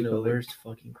 give me Jay the Cutler. worst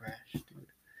fucking crash, dude.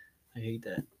 I hate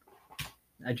that.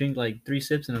 I drink like 3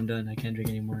 sips and I'm done. I can't drink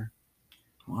anymore.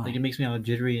 Why? Like it makes me all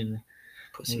jittery and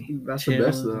Pussy. That's the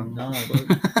best though. No,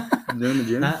 During the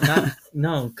gym.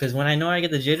 no, because when I know I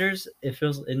get the jitters, it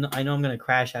feels. I know I'm gonna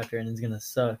crash after, and it's gonna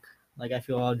suck. Like I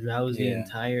feel all drowsy and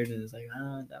tired, and it's like I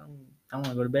don't want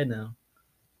to go to bed now.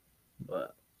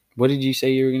 But What did you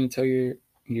say you were gonna tell your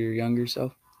younger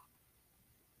self?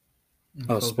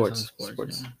 Oh, focus on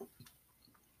sports. yeah.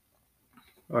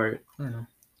 All right. I don't know.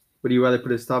 Would you rather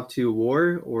put a stop to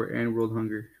war or end world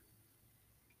hunger?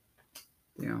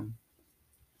 Damn.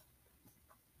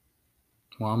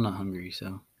 Well, I'm not hungry,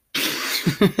 so.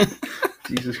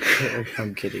 Jesus Christ.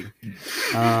 I'm kidding.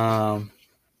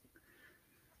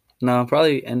 No,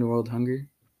 probably end world hunger.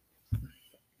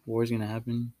 War's gonna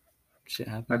happen. Shit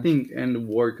happens. I think end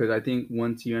war because I think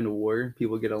once you end a war,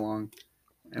 people get along,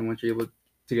 and once you're able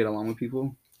to get along with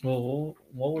people, Well,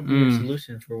 what would be the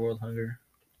solution for world hunger?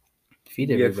 Feed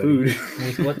you get everybody. food.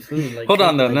 With what food? Like Hold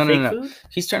on, though. like No. fake food?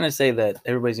 He's trying to say that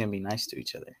everybody's gonna be nice to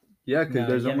each other. Yeah, because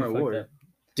there's no you more got me war. fucked up.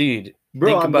 Dude,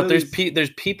 Bro, think I'm about literally-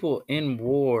 there's people in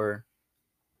war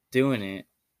doing it,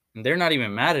 and they're not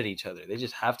even mad at each other. They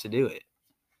just have to do it.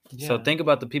 So Yeah. think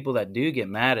about the people that do get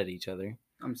mad at each other.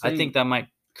 I'm saying, I think that might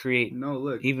create no,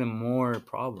 look, even more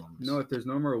problems. no. If there's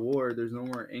no more war, there's no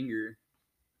more anger.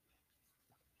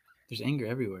 There's anger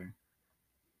everywhere.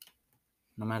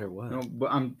 No matter what. No,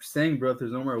 but I'm saying, bro, if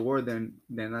there's no more war, then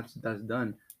that's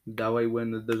done. That way,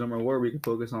 when there's no more war, we can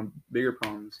focus on bigger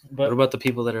problems. But What about the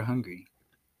people that are hungry?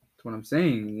 That's what I'm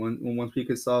saying. Once we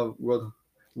could solve world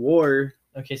war,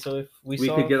 okay, so if we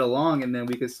could get along, and then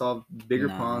we could solve bigger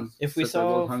Nah. problems. if we such as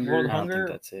solve I world don't think hunger,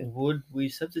 that's it. would we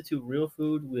substitute real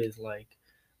food with like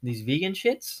these vegan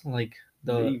shits, like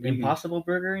the Vegan. Impossible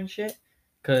Burger and shit?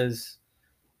 Because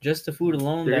just the food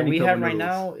alone They're that getting we cup have of right noodles.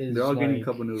 now is They're all getting like,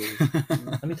 cup of noodles.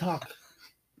 let me talk.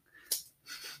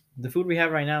 The food we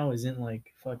have right now isn't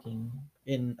like fucking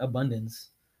in abundance.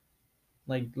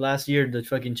 Like last year, the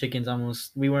fucking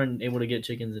chickens we weren't able to get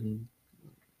chickens, and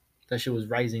that shit was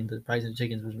rising. The price of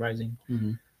chickens was rising.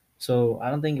 Mhm. So I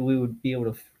don't think we would be able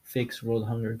to fix world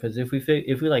hunger, because if we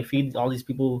like feed all these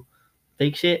people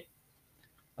fake shit.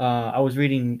 I was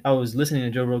listening to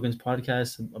Joe Rogan's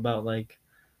podcast about like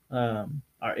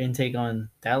our intake on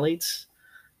phthalates,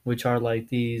 which are like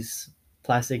these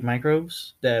plastic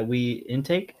microbes that we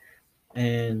intake,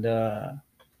 and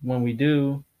when we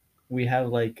do, we have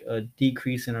like a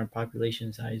decrease in our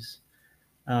population size.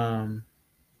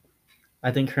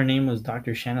 I think her name was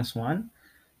Dr. Shanna Swan,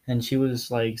 and she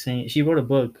was like saying, she wrote a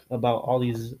book about all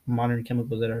these modern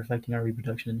chemicals that are affecting our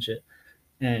reproduction and shit.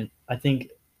 And I think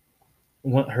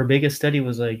her biggest study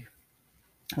was like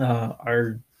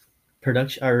our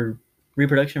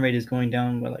reproduction rate is going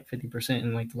down by like 50%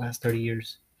 in like the last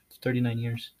 39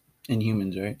 years In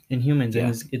humans, right? in humans. Yeah.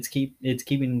 And it's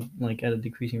keeping like at a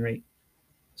decreasing rate.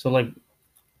 So like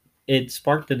it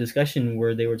sparked a discussion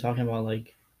where they were talking about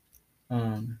like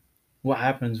what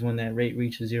happens when that rate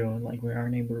reaches zero and like we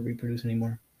aren't able to reproduce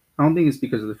anymore. I don't think it's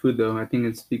because of the food though. I think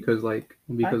it's because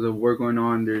of war going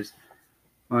on. There's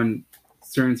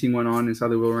uncertainty going on inside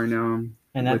the world right now, And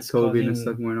with that's COVID and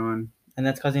stuff going on. And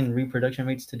that's causing reproduction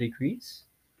rates to decrease.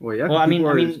 Well, yeah. Well, People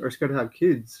are scared to have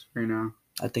kids right now.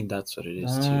 I think that's what it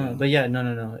is too. But yeah,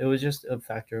 no. It was just a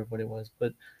factor of what it was.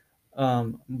 But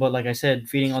like I said,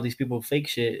 feeding all these people fake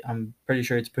shit, I'm pretty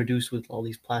sure it's produced with all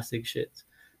these plastic shits.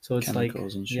 So it's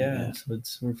Chemicals like and shit, yeah. So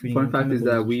we're feeding. Fun them fact is chemicals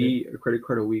that and we shit. eat a credit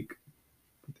card a week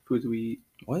with the foods we eat.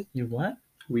 What? You what?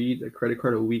 We eat a credit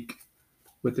card a week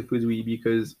with the foods we eat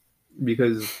because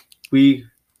we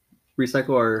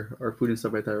recycle our food and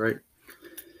stuff like that, right?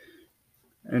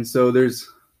 And so there's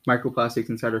microplastics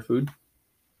inside our food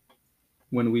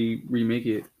when we remake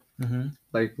it, Mm-hmm.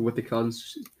 like with the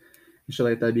cows and shit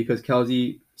like that, because cows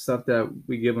eat stuff that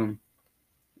we give them,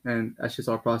 and that's just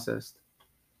all processed.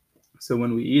 So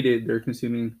when we eat it, they're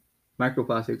consuming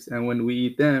microplastics, and when we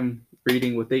eat them, we're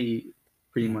eating what they eat,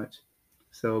 pretty much.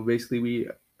 So basically, we eat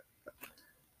a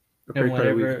And credit card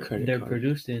a week. whatever Credit they're card.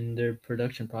 produced in, their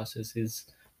production process is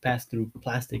passed through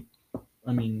plastic.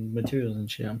 I mean, materials and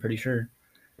shit. I'm pretty sure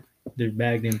they're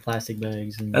bagged in plastic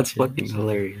bags and That's shit. fucking So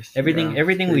hilarious. Everything Yeah,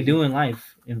 we crazy. do in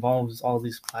life involves all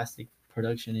this plastic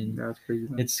production, and Yeah, that's crazy.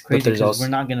 it's crazy there's because also- we're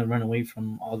not gonna run away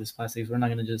from all this plastics. We're not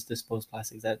gonna just dispose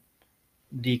plastics. That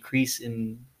decrease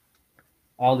in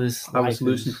all this I have a life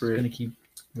solution is for it. gonna keep.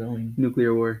 going.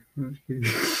 Nuclear war.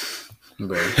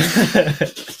 Bro.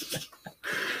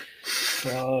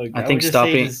 Bro, I I think would just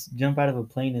stopping- say just jump out of a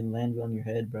plane and land on your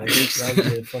head, bro. That would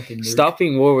be a fucking nuke.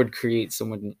 Stopping war would create so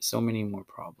many more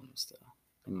problems, though,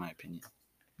 in my opinion.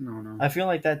 No. I feel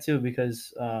like that too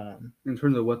because In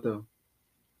terms of what though?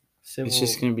 civil. It's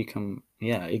just gonna become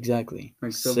exactly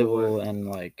Like civil civil what? and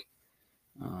like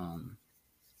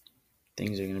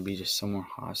things are gonna be just so more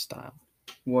hostile.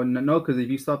 Well, no, because if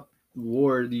you stop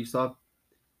war, you stop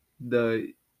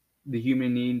the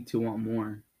human need to want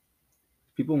more.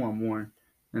 People want more,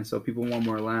 and so people want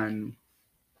more land.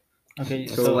 Okay,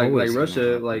 That's So like always gonna Russia,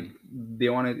 happen. like they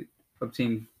want to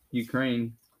obtain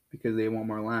Ukraine because they want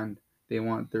more land. They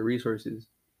want their resources.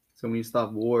 So when you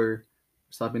stop war,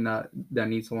 stopping that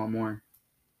needs to want more.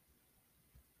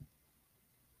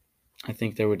 I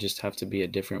think there would just have to be a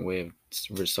different way of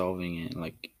resolving it,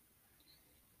 like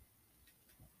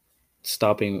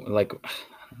stopping. Like I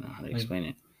don't know how to Like- explain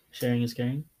it. sharing is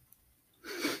caring.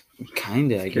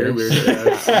 Kinda, I Care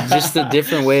guess. Bear. Just a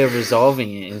different way of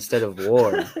resolving it instead of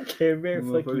war. Care Bear, fuck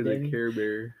you, Motherfuckers like Danny. Care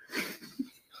Bear.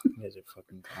 You guys are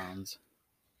fucking clowns.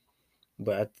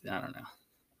 But I don't know.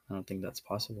 I don't think that's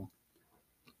possible.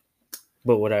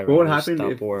 But would I What would rather happen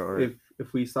stop if, war or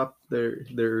if we stop their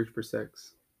urge for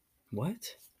sex?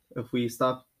 what? If we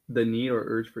stop the need or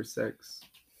urge for sex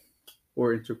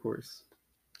or intercourse?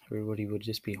 Everybody would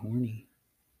just be horny.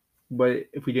 But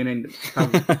if we didn't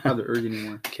have the urge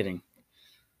anymore, Kidding.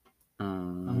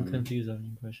 I'm confused on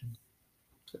your question.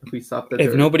 if we stop that,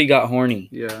 If nobody got horny,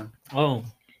 yeah, Oh,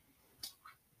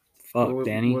 fuck, what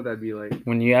Danny. would that be like?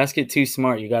 When you ask it too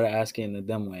smart, you gotta ask it in the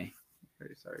dumb way.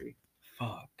 Very sorry.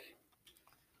 Fuck.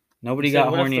 Nobody you said,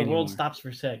 got what horny if the world anymore. stops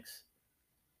for sex?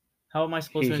 How am I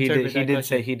supposed to He interpret did. that He did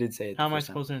question? say. He did say it. How the am I first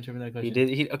time. supposed to interpret that question? He did.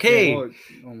 He okay. Well,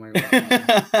 oh my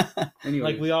god. Anyways,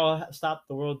 Like we all stop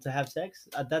the world to have sex?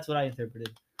 That's what I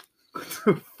interpreted. what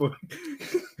the fuck?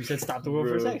 You said stop the world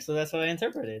for Bro. sex, so that's what I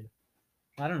interpreted.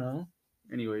 I don't know.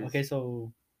 Anyways, Okay,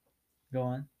 so go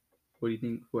on. what do you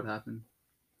think would happen?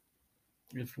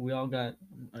 If we all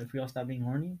stopped being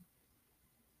horny,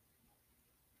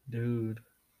 dude,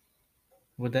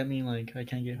 would that mean like I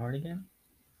can't get hard again?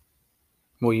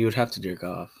 Well, you would have to jerk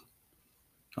off.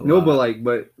 A No, lot. but like,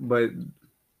 but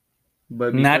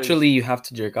because, naturally, you have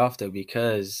to jerk off though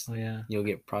because Oh yeah. you'll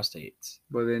get prostates.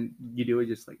 But then you do it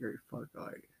just like, "Alright, fuck,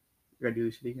 like, I gotta do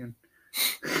this shit again."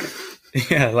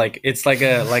 Yeah, like it's like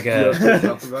a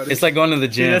it's like going to the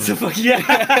Dude, gym. that's a fuck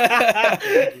yeah.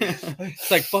 It's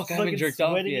like fuck, I haven't Fucking jerked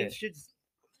off sweating yet. and shit.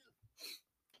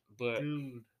 But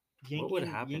Dude, what would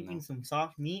happen, yanking though? some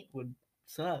soft meat would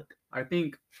suck I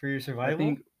think, for your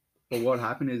survival. but what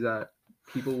happened is that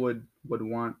people would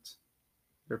want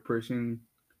their person,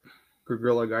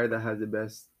 girl or guy that has the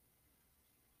best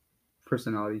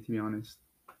personality. To be honest,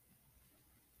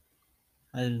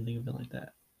 I didn't think of it like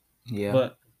that. yeah,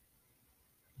 But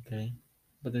okay,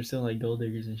 but they're still like gold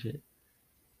diggers and shit.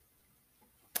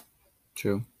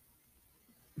 true.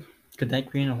 Could that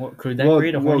create a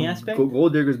horny aspect?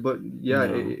 Gold diggers, but yeah,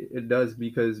 No. it does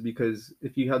because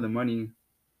if you have the money,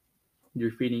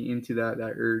 you're feeding into that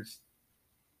urge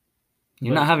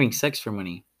You're not having sex for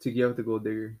money. to get with the gold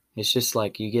digger. It's just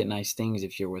like you get nice things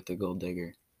if you're with a gold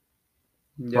digger.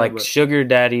 Yeah, like but, sugar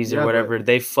daddies Yeah, or whatever,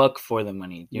 they fuck for the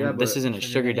money. Yeah, This but- isn't a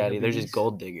Sugar sugar daddy, daddy. no They're just bendies?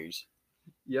 gold diggers.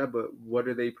 yeah, but what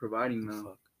are they providing though?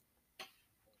 Fuck.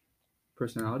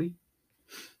 Personality?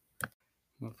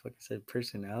 Motherfucker said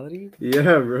personality?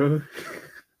 Yeah, bro.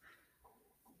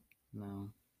 No.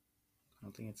 I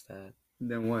don't think it's that.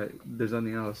 Then what? There's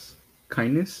nothing else.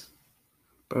 Kindness?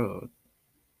 Bro.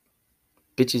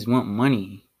 Bitches want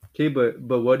money. Okay, but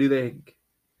what do they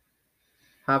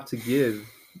have to give?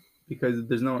 Because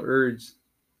there's no urge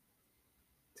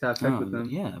to have sex with them.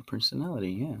 Yeah,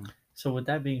 personality, yeah. So with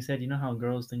that being said, you know how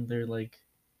girls think their like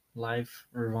life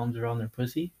revolves around their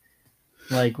pussy?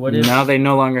 Like what if Now they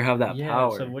no longer have that yeah,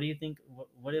 power. so what do you think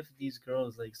what if these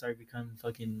girls like start becoming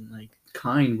fucking like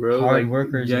Kind, bro. hard like,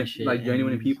 workers and shit, like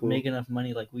genuine and people. make enough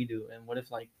money like we do? And what if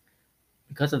like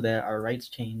because of that our rights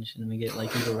change and we get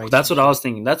like equal rights? That's and what I shit? was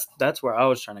thinking. That's where I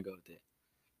was trying to go with it.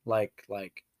 Like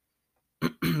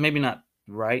maybe not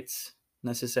rights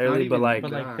necessarily, but even- like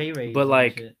But like pay raise but and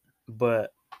like- shit.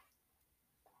 but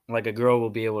like a girl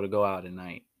will be able to go out at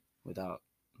night without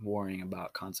worrying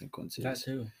about consequences. That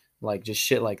too. Like just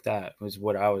shit like that was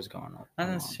what I was going on. Not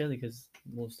necessarily because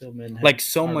we'll still men have, Like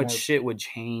so are much more- shit would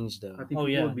change though. I think Oh, people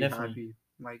yeah, would be definitely. happy.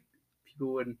 Like people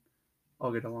would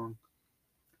all get along.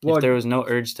 If there was no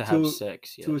urge to have to-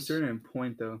 sex, yes. To a certain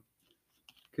point, though,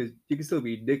 because you can still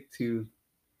be dick to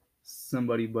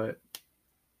somebody, but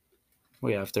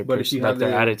Well, yeah, if their But if you like have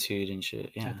their the- attitude and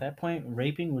shit. Yeah. At that point,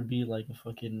 raping would be like a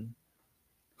fucking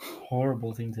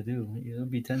horrible thing to do. It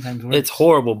would be 10 times worse. It's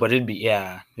horrible, but it'd be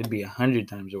 100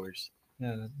 times worse.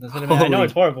 Yeah, that's what I mean. I know Holy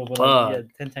it's horrible, but like, yeah,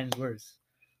 fuck. 10 times worse.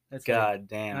 That's God like,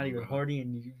 damn. not even bro. horny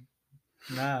and you,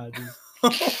 nah, just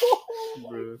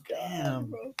Bro,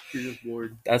 damn. you're just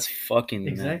bored. That's fucking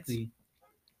nuts. Exactly.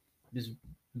 Just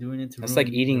doing it to That's like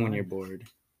ruin eating your when you're life. bored.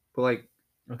 But like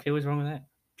Okay, what's wrong with that?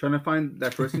 trying to find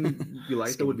that person you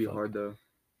like, that would be Skinny fuck. hard though.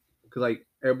 Cause like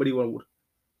everybody would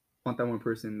want that one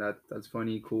person that's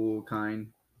funny, cool, kind.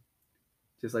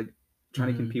 Just like trying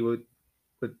to Mhm. compete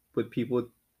with people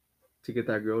to get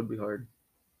that girl would be hard.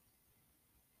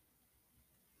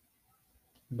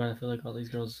 But I feel like all these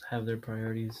girls have their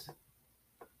priorities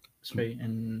straight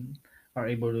and are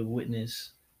able to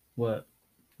witness what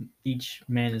each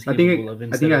man is I capable think of I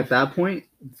instead think of at that point,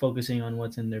 focusing on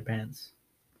what's in their pants.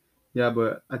 yeah,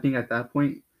 but I think at that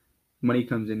point, money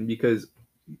comes in because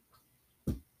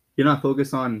you're not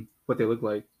focused on what they look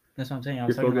like. That's what I'm saying. I You're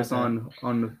was talking about focused that.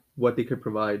 on what they could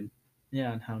provide.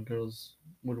 Yeah, and how girls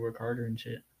would work harder and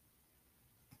shit.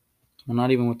 Well,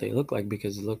 not even what they look like,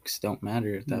 because looks don't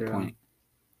matter at that Yeah. point.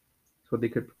 It's what they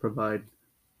could provide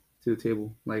to the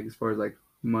table, like as far as like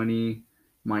money,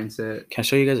 mindset. Can I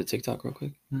show you guys a TikTok real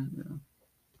quick?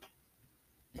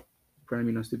 Trying to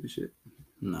be no stupid shit.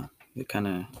 No, it kind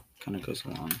of goes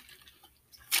along.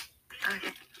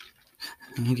 Okay.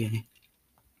 Okay,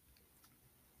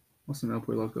 What's an El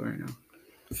Pollo Loco right now?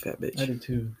 fat bitch. I do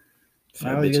too.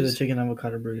 Fat I always get the bitches. chicken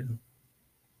avocado burrito.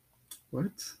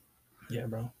 What? Yeah,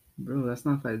 bro. Bro, that's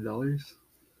not $5.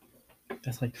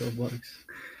 That's like $12.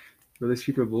 Bro, there's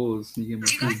cheaper bowls. You get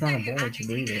more. That's not a bowl, it's a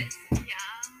burrito. Yeah.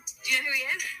 Do you know who he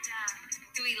is? Yeah.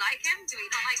 Do we like him? Do we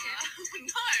not like him?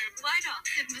 No. Why not?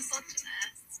 He's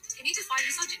misogynist. Can you define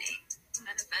misogyny?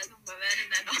 Men are better than women and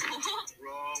they're not.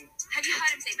 Wrong. Have you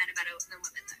heard him say men are better than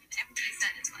women though? Everything he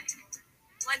said is like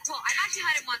what? I've actually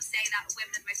heard him once say that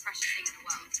women are the most precious thing in the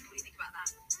world. What do you think about that?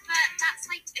 But that's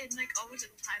like in like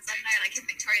olden times. I don't know, like in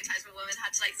Victorian times where women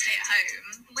had to like stay at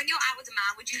home. When you're out with a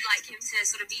man, would you like him to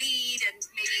sort of lead and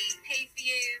maybe pay for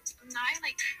you? No,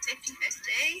 like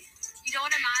 50-50. You don't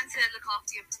want a man to look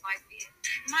after you and provide for you.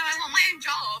 No, I want my own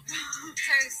job.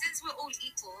 So since we're all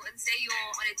equal, and say you're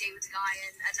on a date with a guy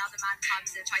and another man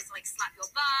comes and tries to like slap your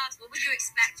butt, what would you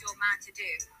expect your man to do?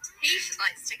 He should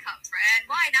like stick up for it.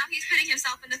 Why? Now he's putting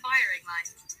himself in the firing line.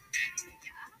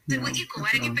 Yeah. But No, we're equal.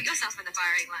 Why don't you put yourself in the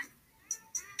firing line?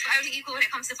 We're only equal when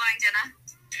it comes to buying dinner.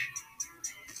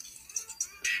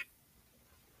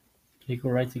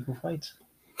 Equal rights, equal fights.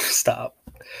 Stop.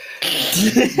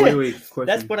 Wait, question.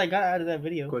 That's what I got out of that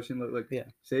video. Question. Look. Yeah.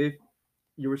 Say if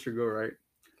you were to go right,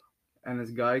 and this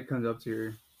guy comes up to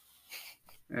her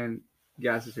and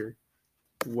gasses her.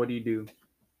 What do you do?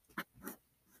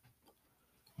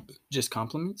 Just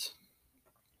compliments?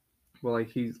 Well, like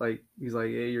he's like,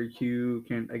 hey, you're cute.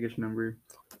 Can't I get your number?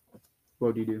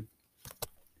 What do you do?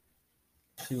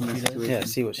 See what he does. Yeah,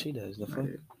 see what she does. The fuck?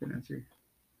 Right, good answer.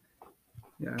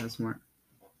 Yeah, that's smart.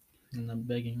 And I'm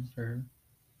begging for her.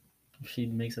 If she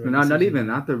makes a But not even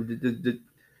not the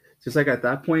just like at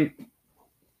that point,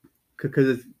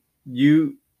 because it's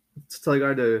you tell a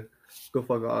guy to go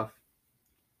fuck off.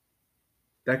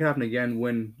 That could happen again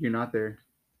when you're not there.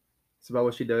 It's about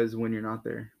what she does when you're not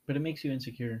there. But it makes you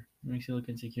insecure. It makes you look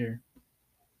insecure.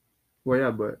 Well,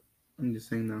 yeah, but I'm just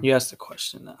saying though. You asked a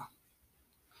question though.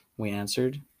 We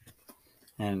answered,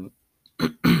 and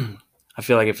I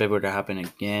feel like if it were to happen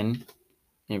again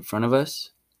in front of us,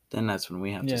 then that's when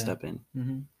we have Yeah. to step in.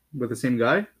 Mm-hmm. With the same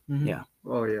guy? Mm-hmm. Yeah.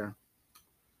 Oh yeah.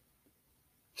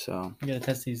 So, You gotta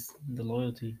test the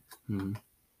loyalty. you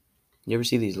ever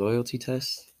see these loyalty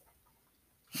tests?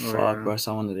 Oh, Fuck, yeah. bro, I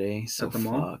saw one today. So At the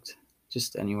mall? fucked.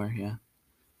 Just anywhere, yeah.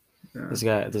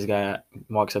 Yeah. This guy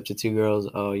walks up to two girls.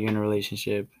 Oh, you in a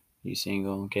relationship? You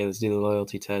single? Okay, let's do the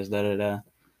loyalty test. Da da da.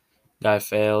 Guy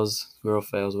fails, girl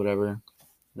fails, whatever.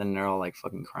 Then they're all like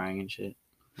fucking crying and shit.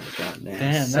 Like, God damn.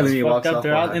 Damn, So then that's he fucked walks up. off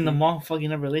They're all out in the happy. mall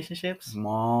fucking up relationships.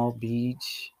 Mall,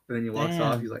 beach. And then he walks Damn.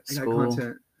 off. He's like, I got School.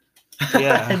 content.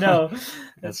 Yeah. I know.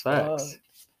 That's facts.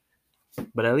 fucked.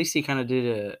 But at least he kind of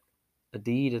did a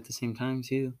deed at the same time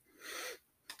too.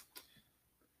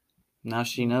 Now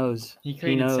she knows. He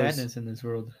created knows. sadness in this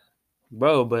world.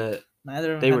 Bro, but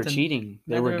Neither of them they had were to, cheating.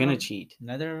 They neither were of gonna them- cheat.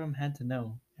 Neither of them had to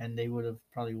know, and they would have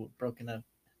probably broken up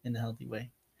in a healthy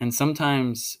way. And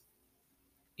sometimes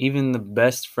even the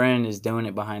best friend is doing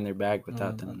it behind their back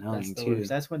without them That's knowing the too. worst.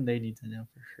 That's when they need to know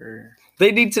for sure.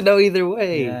 They need to know either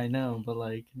way. Yeah, I know, but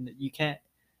like you can't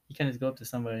just go up to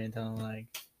somebody and tell them like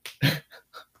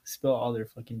spill all their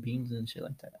fucking beans and shit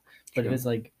like that. But if True. it's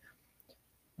like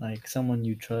like someone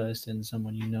you trust and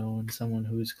someone you know and someone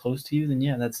who's close to you, then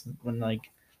yeah, that's when like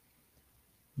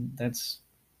that's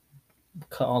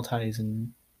cut all ties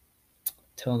and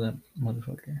tell that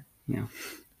motherfucker. Yeah.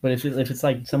 But if it's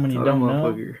like someone you Tell that don't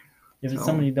know, motherfucker. if it's Tell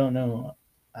someone him. you don't know,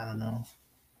 I don't know.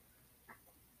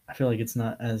 I feel like it's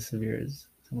not as severe as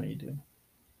someone you do.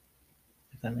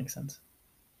 If that makes sense.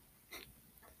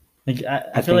 Like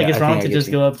I feel like it's wrong to get just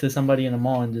you. go up to somebody in the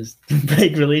mall and just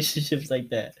break relationships like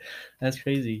that. That's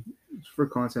crazy. It's for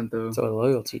content though. It's a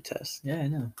loyalty test. Yeah, I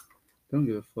know. Don't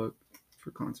give a fuck for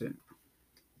content.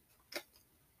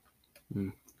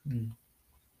 Mm.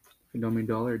 If it don't make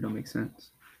dollar, it don't make sense.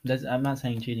 I'm not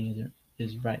saying cheating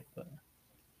is right, but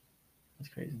that's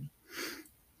crazy.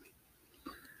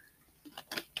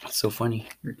 That's so funny.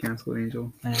 You're canceled,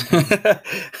 Angel. I am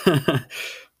kidding.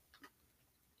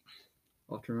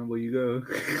 Off to Rumble you go.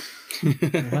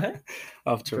 What?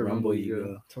 Off to Rumble you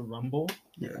go. To Rumble?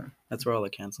 Yeah. That's where all the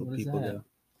canceled What is people that? go.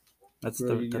 That's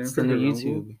Bro, you that's getting the for new the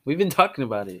YouTube. Rumble? We've been talking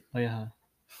about it. Oh yeah.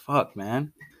 Fuck,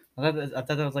 man. I thought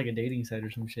that was like a dating site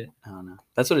or some shit. I don't know.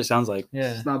 That's what it sounds like.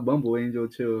 Yeah. It's not Bumble, Angel.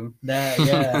 Chill. That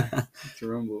yeah. It's a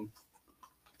Rumble.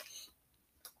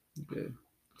 Good.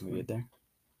 We get there.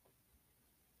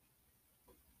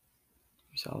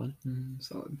 You solid?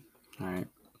 Solid. All right.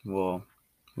 Well,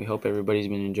 we hope everybody's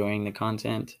been enjoying the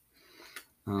content.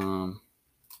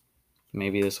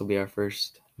 Maybe this will be our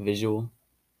first visual.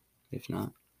 If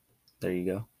not, there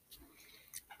you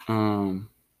go.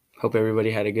 Hope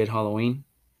everybody had a good Halloween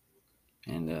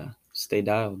and stay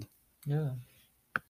dialed. Yeah.